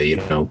tell you,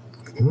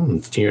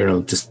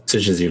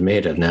 decisions you've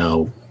made have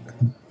now,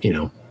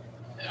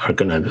 are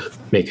going to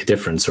make a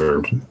difference or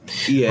are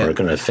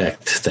going to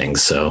affect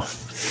things. So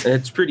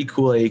it's pretty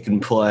cool that you can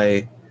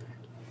play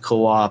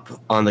co-op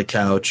on the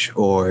couch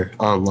or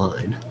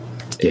online.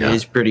 It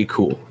is pretty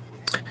cool.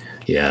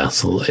 Yeah,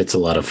 so it's a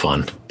lot of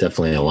fun.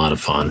 Definitely a lot of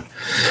fun.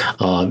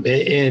 And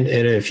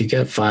if you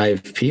get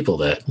 5 people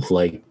that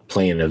like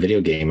playing a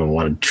video game and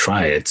want to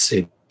try it,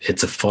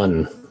 it's a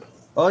fun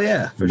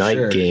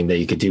night game that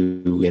you could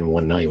do in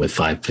one night with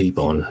 5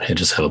 people and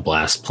just have a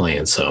blast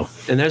playing. So,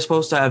 and they're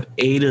supposed to have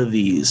 8 of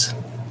these.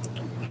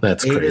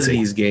 That's 8 crazy. of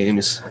these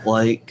games.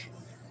 Like,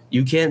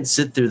 you can't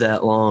sit through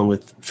that long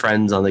with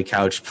friends on the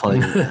couch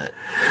playing that.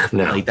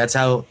 No. Like, that's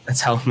how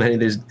many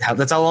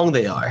that's how long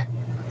they are.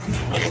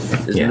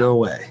 There's no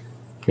way.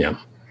 Yeah.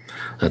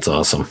 That's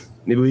awesome.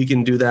 Maybe we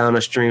can do that on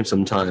a stream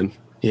sometime.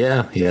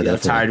 Yeah, How definitely.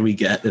 tired we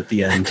get at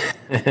the end.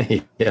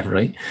 Yeah,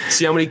 right.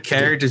 See how many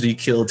characters we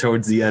kill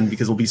towards the end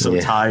because we'll be so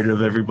tired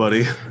of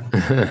everybody.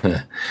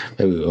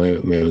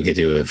 maybe we could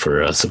do it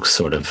for some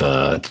sort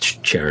of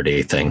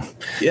charity thing.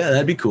 Yeah,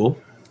 that'd be cool.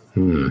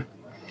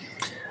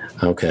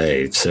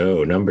 Okay,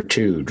 so number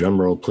 2, drum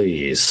roll,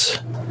 please.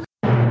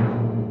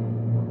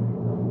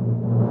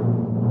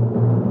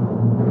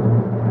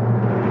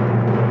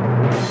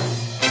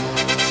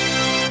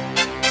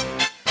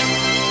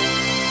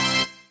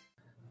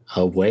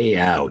 A Way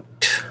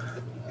Out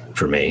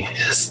for me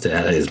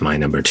is my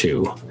number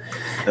 2.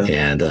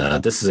 And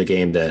this is a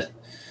game that,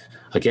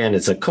 again,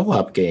 it's a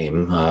co-op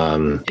game.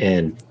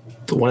 And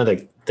one of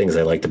the things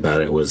I liked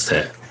about it was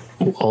that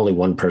only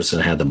one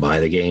person had to buy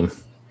the game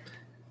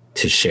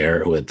to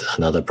share it with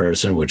another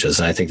person, which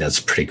is, I think that's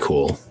pretty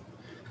cool.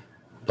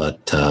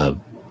 But,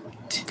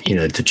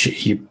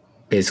 you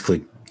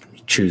basically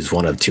choose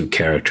one of 2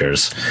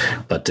 characters,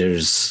 but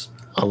there's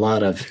a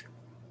lot of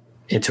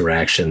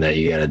interaction that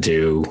you got to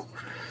do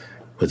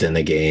within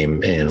the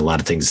game, and a lot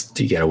of things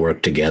you got to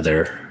work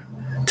together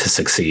to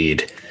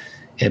succeed.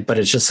 But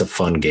it's just a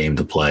fun game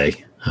to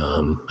play.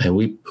 And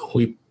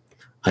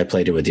I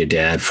played it with your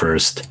dad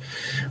first.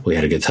 We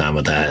had a good time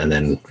with that, and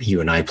then you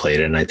and I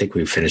played it, and I think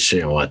we finished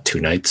it in 2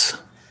 nights?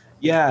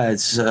 Yeah,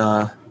 it's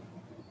a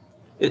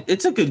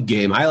good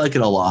game. I like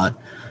it a lot.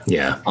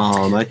 Yeah.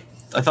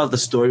 I thought the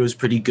story was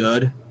pretty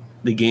good.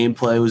 The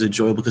gameplay was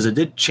enjoyable because it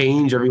did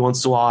change every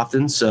once in a while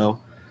often, so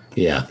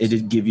yeah, it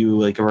did give you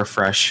like a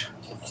fresh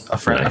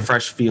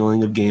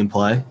feeling of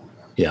gameplay.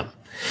 Yeah.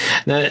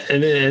 Now,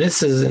 and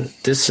this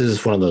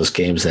is one of those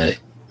games that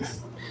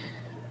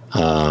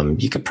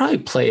you could probably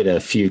play it a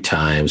few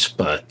times,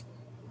 but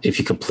if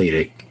you complete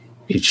it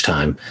each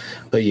time,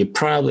 but you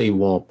probably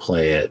won't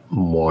play it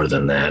more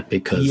than that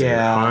because there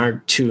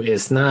aren't two.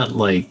 It's not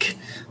like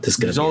there's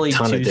going to be a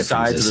ton of different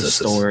sides of the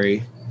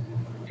story,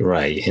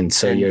 right? And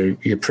so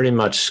you're pretty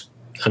much.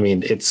 I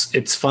mean,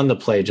 it's fun to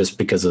play just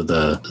because of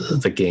the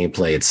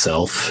gameplay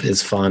itself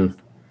is fun.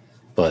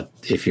 But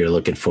if you're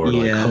looking for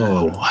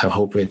I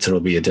hope it'll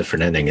be a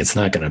different ending. It's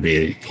not going to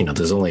be.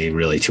 There's only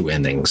really 2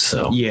 endings.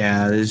 So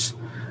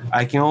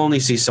I can only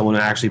see someone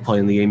actually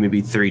playing the game maybe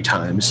 3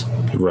 times.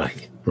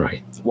 Right.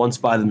 Once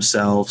by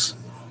themselves,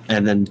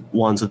 and then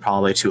once with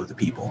probably 2 of the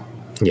people.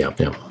 Yeah.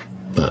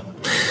 But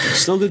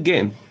still a good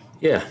game.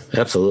 Yeah,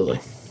 absolutely.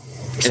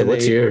 So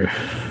what's your?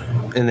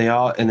 And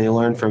they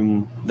learned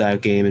from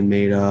that game and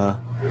made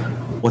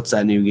what's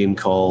that new game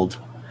called?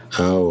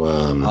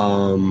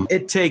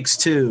 It Takes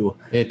Two.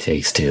 It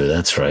Takes Two.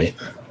 That's right.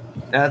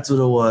 That's what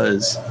it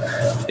was.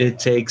 It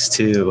Takes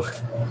Two.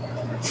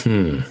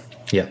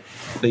 Yeah.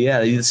 But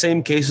yeah, the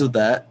same case with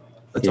that.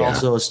 It's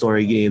also a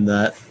story game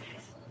that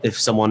if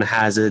someone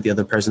has it, the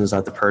other person does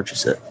not have to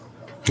purchase it.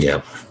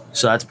 Yeah.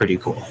 So that's pretty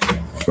cool.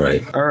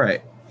 Right. All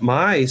right.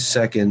 My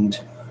second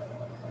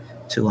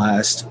to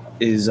last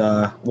is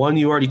one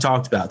you already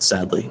talked about,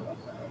 sadly.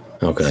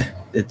 Okay.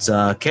 It's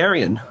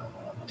Carrion.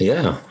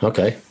 Yeah.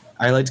 Okay.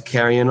 I liked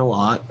Carrion a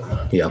lot.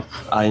 Yeah.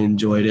 I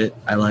enjoyed it.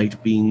 I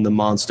liked being the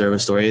monster of a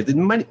story.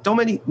 Not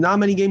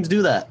many games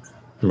do that.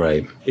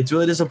 Right. It's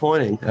really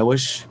disappointing. I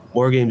wish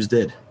more games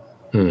did.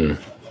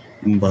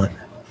 But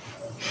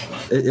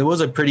it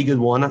was a pretty good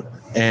one,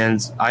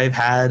 and I've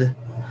had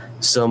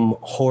some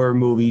horror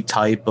movie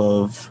type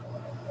of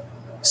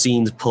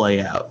scenes play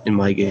out in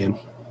my game.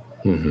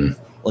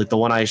 Like the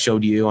one I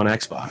showed you on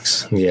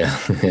Xbox.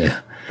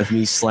 Yeah. Of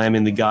me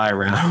slamming the guy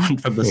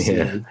around from the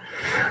ceiling.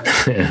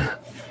 Yeah.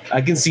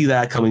 I can see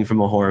that coming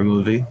from a horror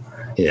movie.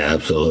 Yeah,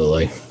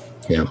 absolutely.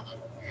 Yeah.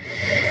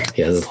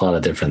 Yeah, there's a lot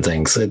of different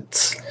things.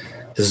 This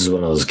is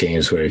one of those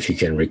games where if you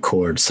can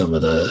record some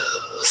of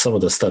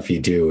the stuff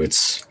you do, and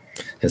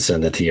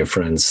send it to your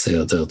friends,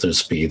 they'll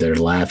just be either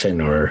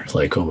laughing or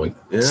like,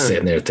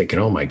 sitting there thinking,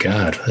 oh my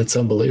God, that's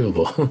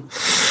unbelievable.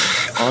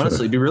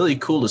 Honestly, it'd be really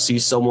cool to see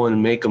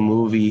someone make a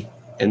movie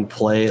and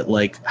play it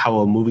like how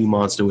a movie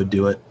monster would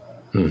do it.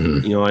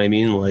 You know what I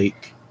mean?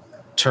 Like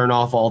turn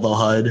off all the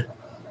HUD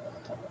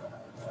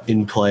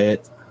and play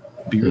it.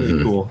 It'd be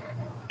really cool.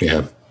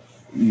 Yeah.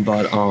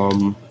 But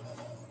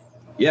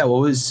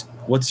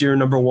what's your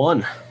number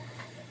 1?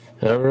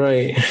 All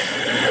right.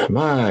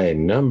 My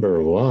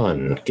number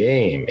 1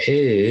 game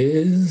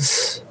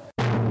is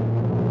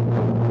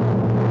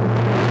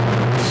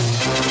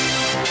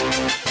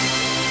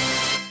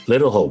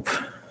Little Hope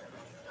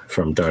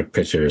from Dark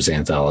Pictures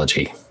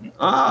Anthology.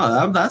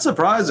 That's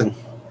surprising.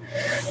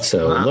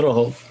 So wow.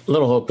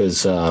 Little Hope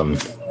is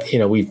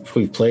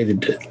we've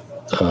played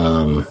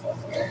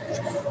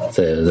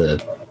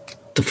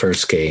the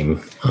first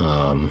game.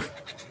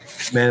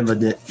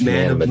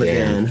 Man of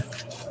Medan.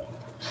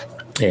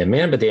 Yeah,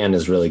 Man of Medan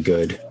is really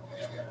good.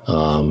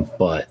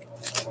 But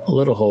A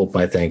Little Hope,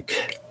 I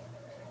think,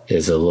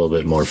 is a little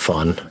bit more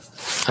fun.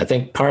 I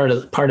think part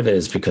of it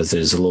is because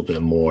there's a little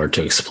bit more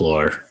to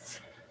explore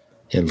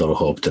in Little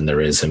Hope than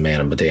there is in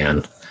Man of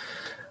Medan.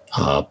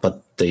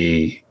 But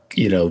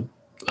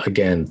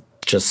again,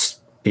 just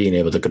being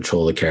able to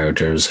control the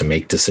characters and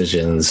make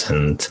decisions,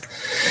 and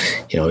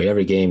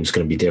every game is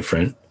going to be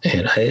different,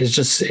 and it's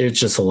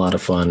just a lot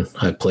of fun.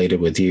 I played it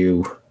with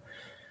you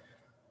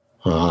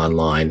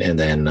online, and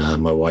then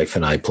my wife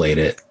and I played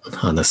it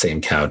on the same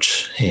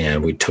couch,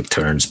 and we took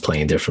turns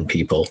playing different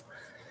people,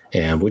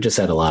 and we just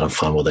had a lot of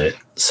fun with it.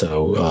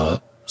 So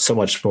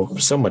much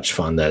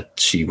fun that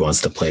she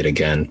wants to play it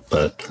again,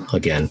 but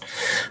again,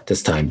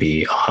 this time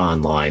be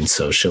online.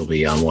 So she'll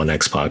be on one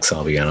Xbox,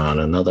 I'll be on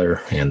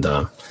another, and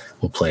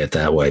we'll play it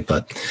that way.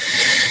 But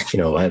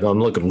I'm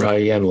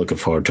looking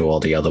forward to all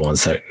the other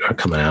ones that are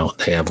coming out.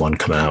 They have one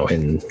coming out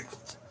in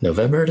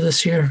November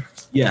this year.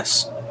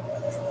 Yes.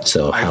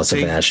 So House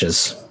of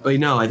Ashes. Wait,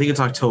 no, I think it's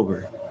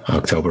October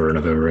or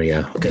November,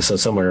 yeah. Okay, so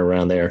somewhere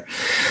around there,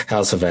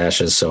 House of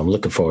Ashes. So I'm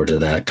looking forward to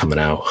that coming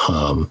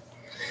out.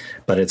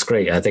 But it's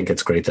great. I think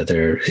it's great that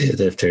they're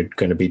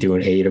going to be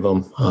doing 8 of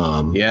them.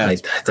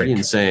 It's pretty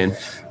insane.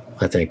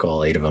 I think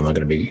all 8 of them are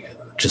going to be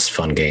just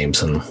fun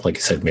games, and like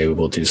you said, maybe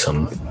we'll do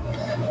some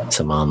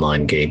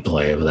online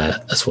gameplay of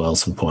that as well at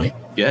some point.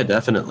 Yeah,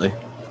 definitely.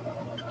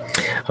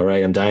 All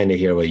right, I'm dying to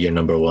hear what your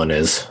number 1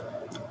 is.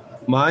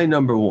 My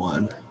number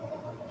 1.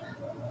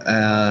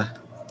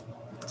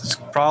 It's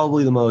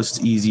probably the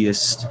most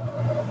easiest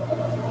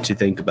to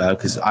think about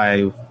because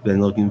I've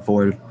been looking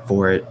forward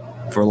for it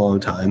for a long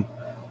time.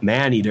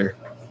 Maneater.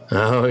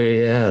 Oh,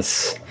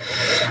 yes.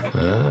 Yep.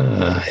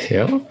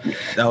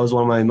 That was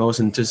one of my most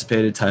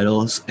anticipated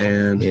titles,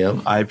 and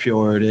I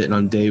pre-ordered it, and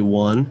on day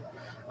 1,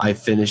 I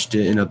finished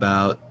it in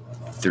about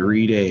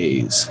 3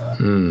 days.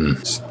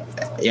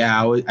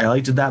 Yeah, I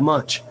liked it that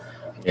much.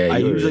 Yeah, I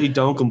usually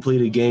don't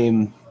complete a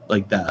game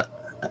like that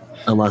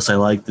unless I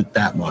liked it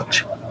that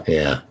much.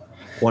 Yeah.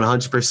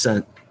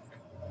 100%.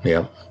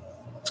 Yep.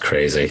 It's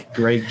crazy.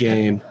 Great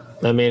game.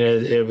 I mean,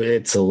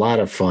 it's a lot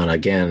of fun.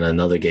 Again,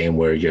 another game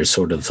where you're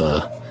sort of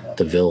the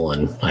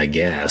villain, I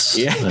guess.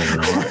 Yeah. I don't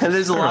know.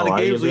 There's a lot of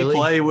games we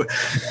play.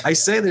 I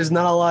say there's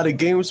not a lot of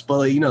games,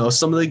 but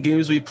some of the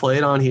games we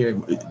played on here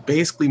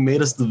basically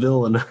made us the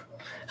villain.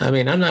 I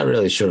mean, I'm not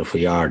really sure if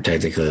we are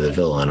technically the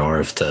villain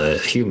or if the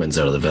humans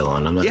are the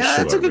villain. I'm not sure. Yeah,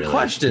 that's a good really,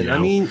 question. I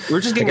mean, we're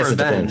just getting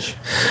revenge.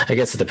 I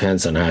guess it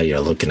depends on how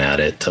you're looking at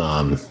it.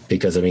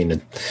 Because I mean,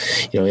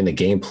 in the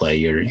gameplay,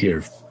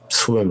 you're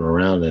swimming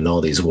around in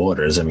all these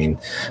waters. I mean,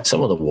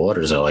 some of the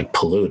waters are like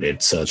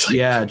polluted, so it's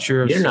like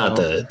true. You're not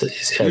as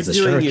the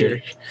shark.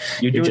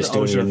 You're just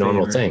doing your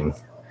normal thing.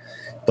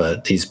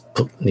 But these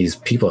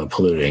people are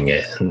polluting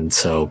it, and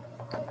so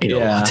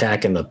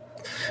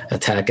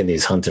attacking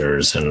these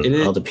hunters and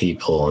other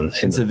people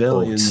and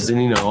civilians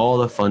and all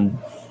the fun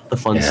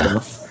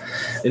stuff.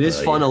 It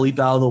is fun to leap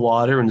out of the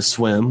water and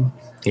swim.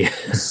 Yeah.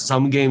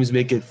 Some games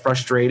make it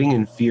frustrating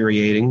and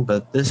infuriating,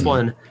 but this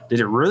one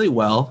did it really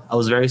well. I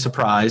was very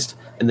surprised,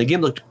 and the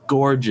game looked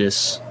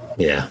gorgeous.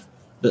 Yeah.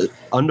 The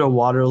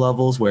underwater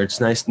levels where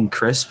it's nice and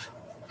crisp.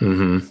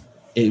 Mm-hmm.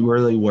 It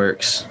really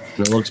works,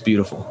 and it looks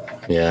beautiful.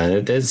 Yeah,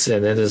 and it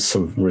is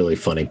some really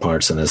funny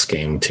parts in this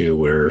game too,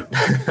 where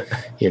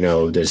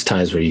there's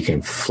times where you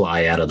can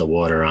fly out of the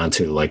water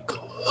onto like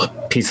a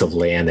piece of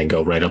land and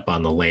go right up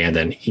on the land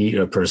and eat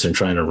a person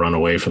trying to run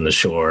away from the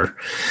shore.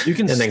 You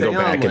can and then go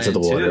back into the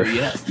water.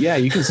 Yeah,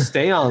 you can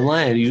stay on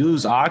land. You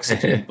lose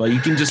oxygen, but you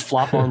can just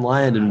flop on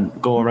land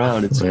and go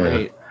around. It's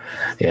great.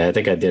 Yeah, I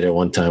think I did it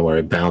one time where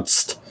I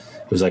bounced.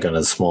 It was like on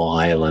a small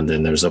island,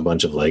 and there's a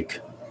bunch of I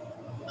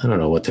don't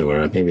know what they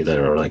were. Maybe they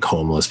were like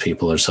homeless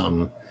people or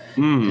something.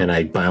 And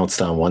I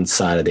bounced on one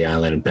side of the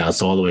island and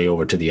bounced all the way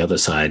over to the other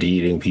side,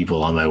 eating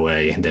people on my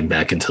way, and then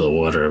back into the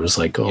water. It was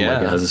like, oh my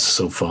God, this is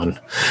so fun.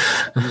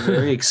 I'm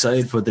very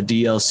excited for the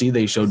DLC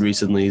they showed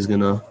recently. He's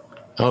gonna.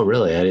 Oh,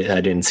 really?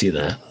 I didn't see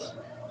that.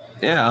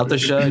 Yeah, I'll have to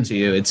show it to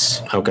you.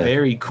 It's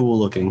very cool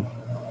looking.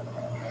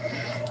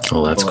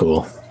 Oh, that's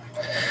cool.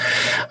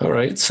 All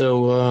right,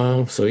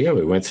 so yeah,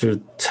 we went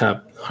through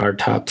our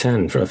top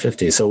 10 for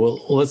 50. So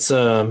let's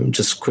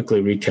just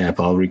quickly recap.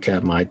 I'll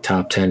recap my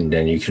top 10, and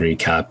then you can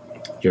recap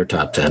your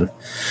top 10.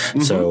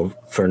 Mm-hmm. So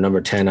for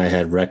number 10, I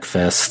had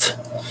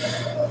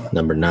Wreckfest.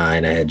 Number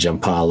 9, I had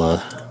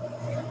Jumpala.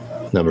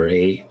 Number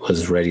 8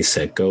 was Ready,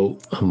 Set, Go,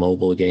 a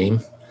mobile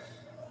game.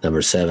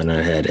 Number 7,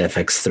 I had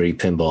FX3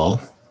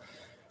 Pinball.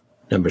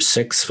 Number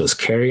 6 was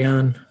Carry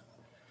On.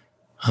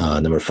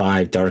 Number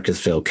 5,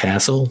 Darkestville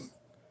Castle.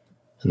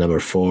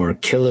 Number 4,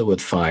 Kill It With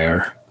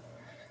Fire.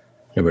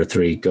 Number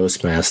 3,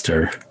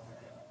 Ghostmaster.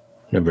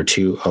 Number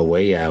 2, A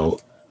Way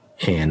Out.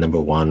 And number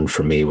 1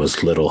 for me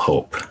was Little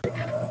Hope.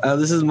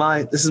 This is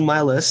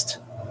my list.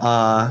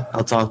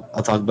 I'll talk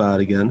about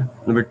it again.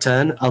 Number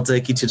 10, I'll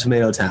Take You to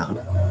Tomato Town.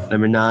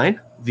 Number 9,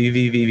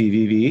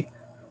 VVVVVV.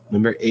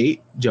 Number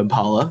 8,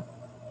 Jumpala.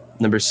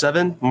 Number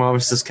 7, Marvel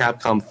vs.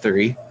 Capcom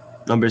 3.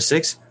 Number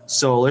 6,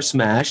 Solar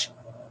Smash.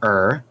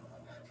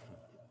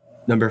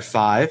 Number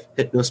 5,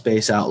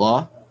 Hypnospace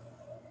Outlaw.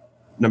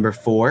 Number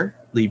 4,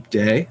 Leap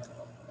Day.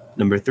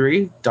 Number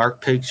 3,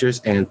 Dark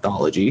Pictures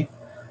Anthology.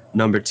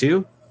 Number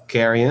 2,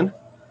 Carrion.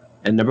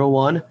 And number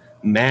 1,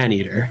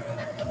 Maneater.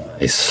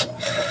 Nice.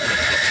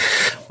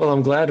 Well,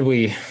 I'm glad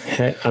we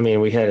had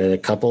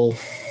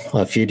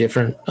a few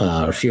different,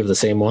 a few of the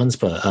same ones,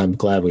 but I'm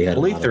glad we had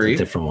only a lot 3 of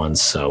different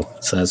ones. So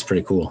that's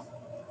pretty cool.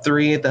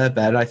 3 ain't that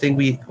bad. I think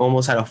we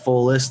almost had a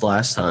full list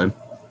last time.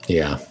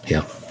 Yeah,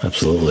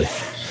 absolutely.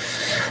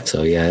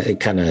 So yeah, it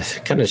kind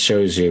of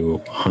shows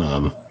you,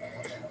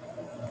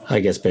 I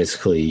guess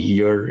basically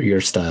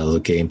your style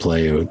of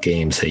gameplay or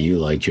games that you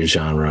like, your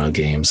genre of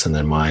games, and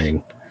then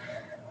mine.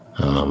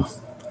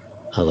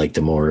 I like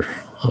the more,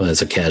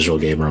 as a casual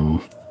gamer,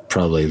 I'm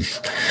probably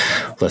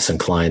less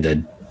inclined to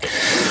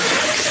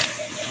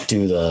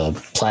do the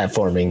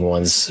platforming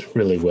ones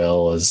really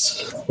well,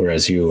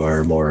 whereas you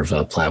are more of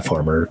a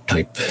platformer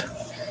type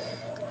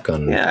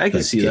gun. Yeah, I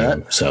can see game.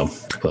 that. So,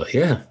 but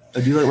yeah,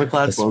 I do like my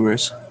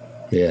platformers.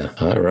 Yeah.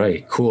 All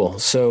right. Cool.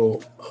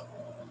 So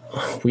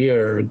we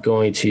are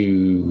going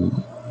to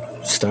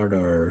start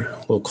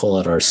we'll call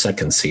it our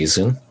second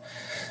season,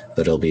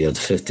 but it'll be the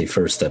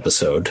 51st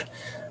episode.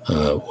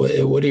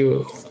 What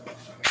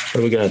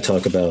are we going to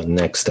talk about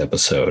next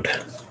episode?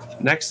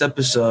 Next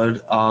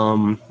episode,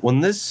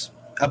 when this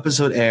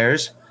episode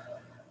airs,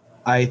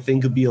 I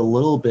think it'll be a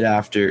little bit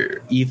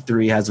after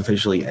E3 has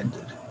officially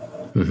ended.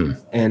 Mm-hmm.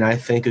 And I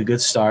think a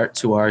good start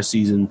to our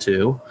season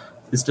 2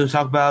 is to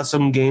talk about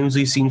some games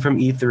we've seen from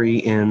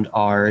E3 and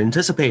are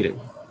anticipating.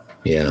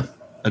 Yeah.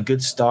 A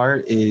good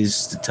start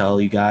is to tell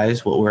you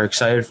guys what we're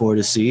excited for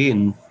to see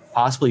and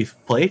possibly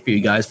play for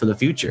you guys for the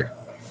future.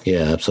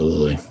 Yeah,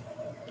 absolutely.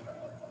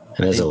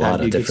 And there's a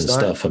lot of different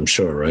stuff, I'm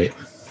sure, right?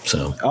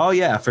 So. Oh,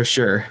 yeah, for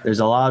sure. There's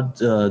a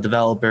lot of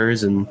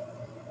developers and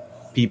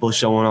people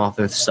showing off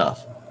their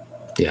stuff.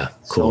 Yeah,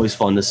 cool. It's always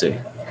fun to see.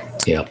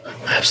 Yeah,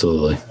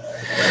 absolutely.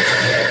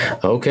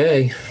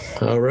 Okay.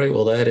 All right.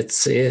 Well,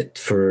 that's it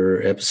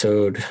for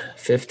episode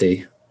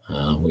 50.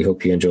 We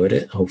hope you enjoyed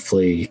it.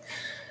 Hopefully,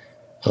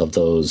 of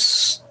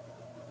those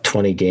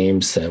 20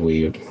 games that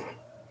we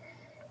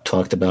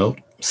talked about,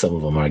 some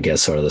of them, I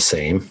guess, are the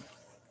same.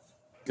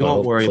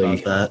 Don't worry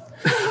about that.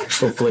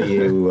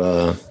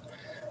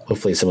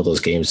 Hopefully some of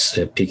those games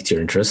have piqued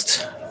your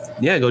interest.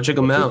 Yeah, go check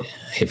them out.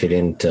 If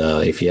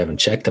you haven't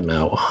checked them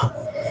out,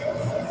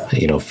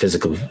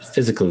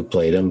 physically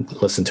played them,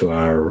 listen to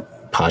our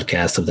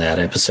podcast of that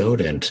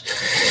episode and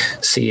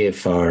see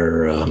if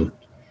our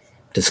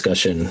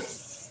discussion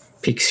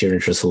piques your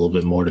interest a little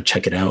bit more to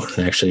check it out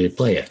and actually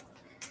play it.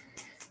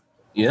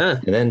 Yeah.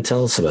 And then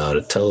tell us about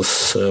it. Tell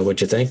us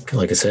what you think.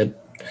 Like I said,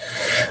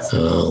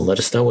 let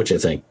us know what you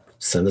think.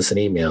 Send us an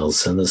email.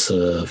 Send us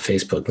a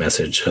Facebook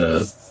message.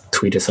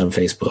 Tweet us on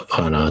Facebook,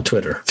 on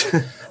Twitter,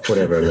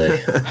 whatever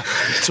they.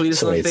 Tweet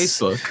us on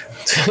Facebook.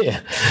 Yeah,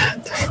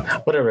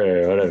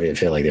 whatever you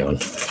feel like doing.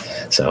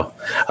 So,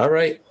 all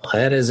right,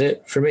 that is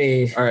it for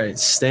me. All right,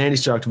 stay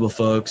indestructible,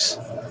 folks.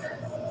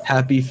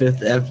 Happy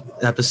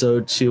 5th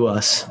episode to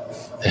us.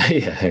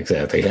 Yeah,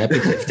 exactly. Happy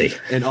 50.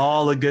 And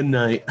all a good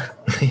night.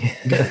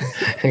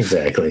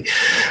 Exactly.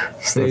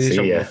 Stay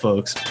indestructible,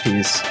 folks.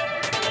 Peace.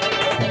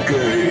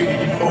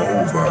 Game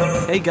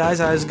over. Hey guys,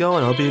 how's it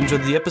going? I hope you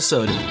enjoyed the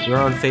episode. We're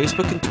on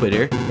Facebook and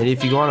Twitter, and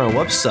if you go on our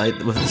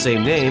website with the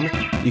same name,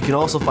 you can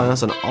also find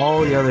us on all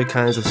the other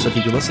kinds of stuff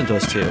you can listen to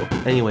us to.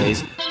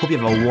 Anyways, hope you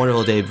have a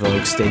wonderful day,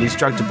 folks. Stay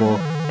indestructible,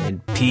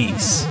 and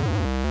peace.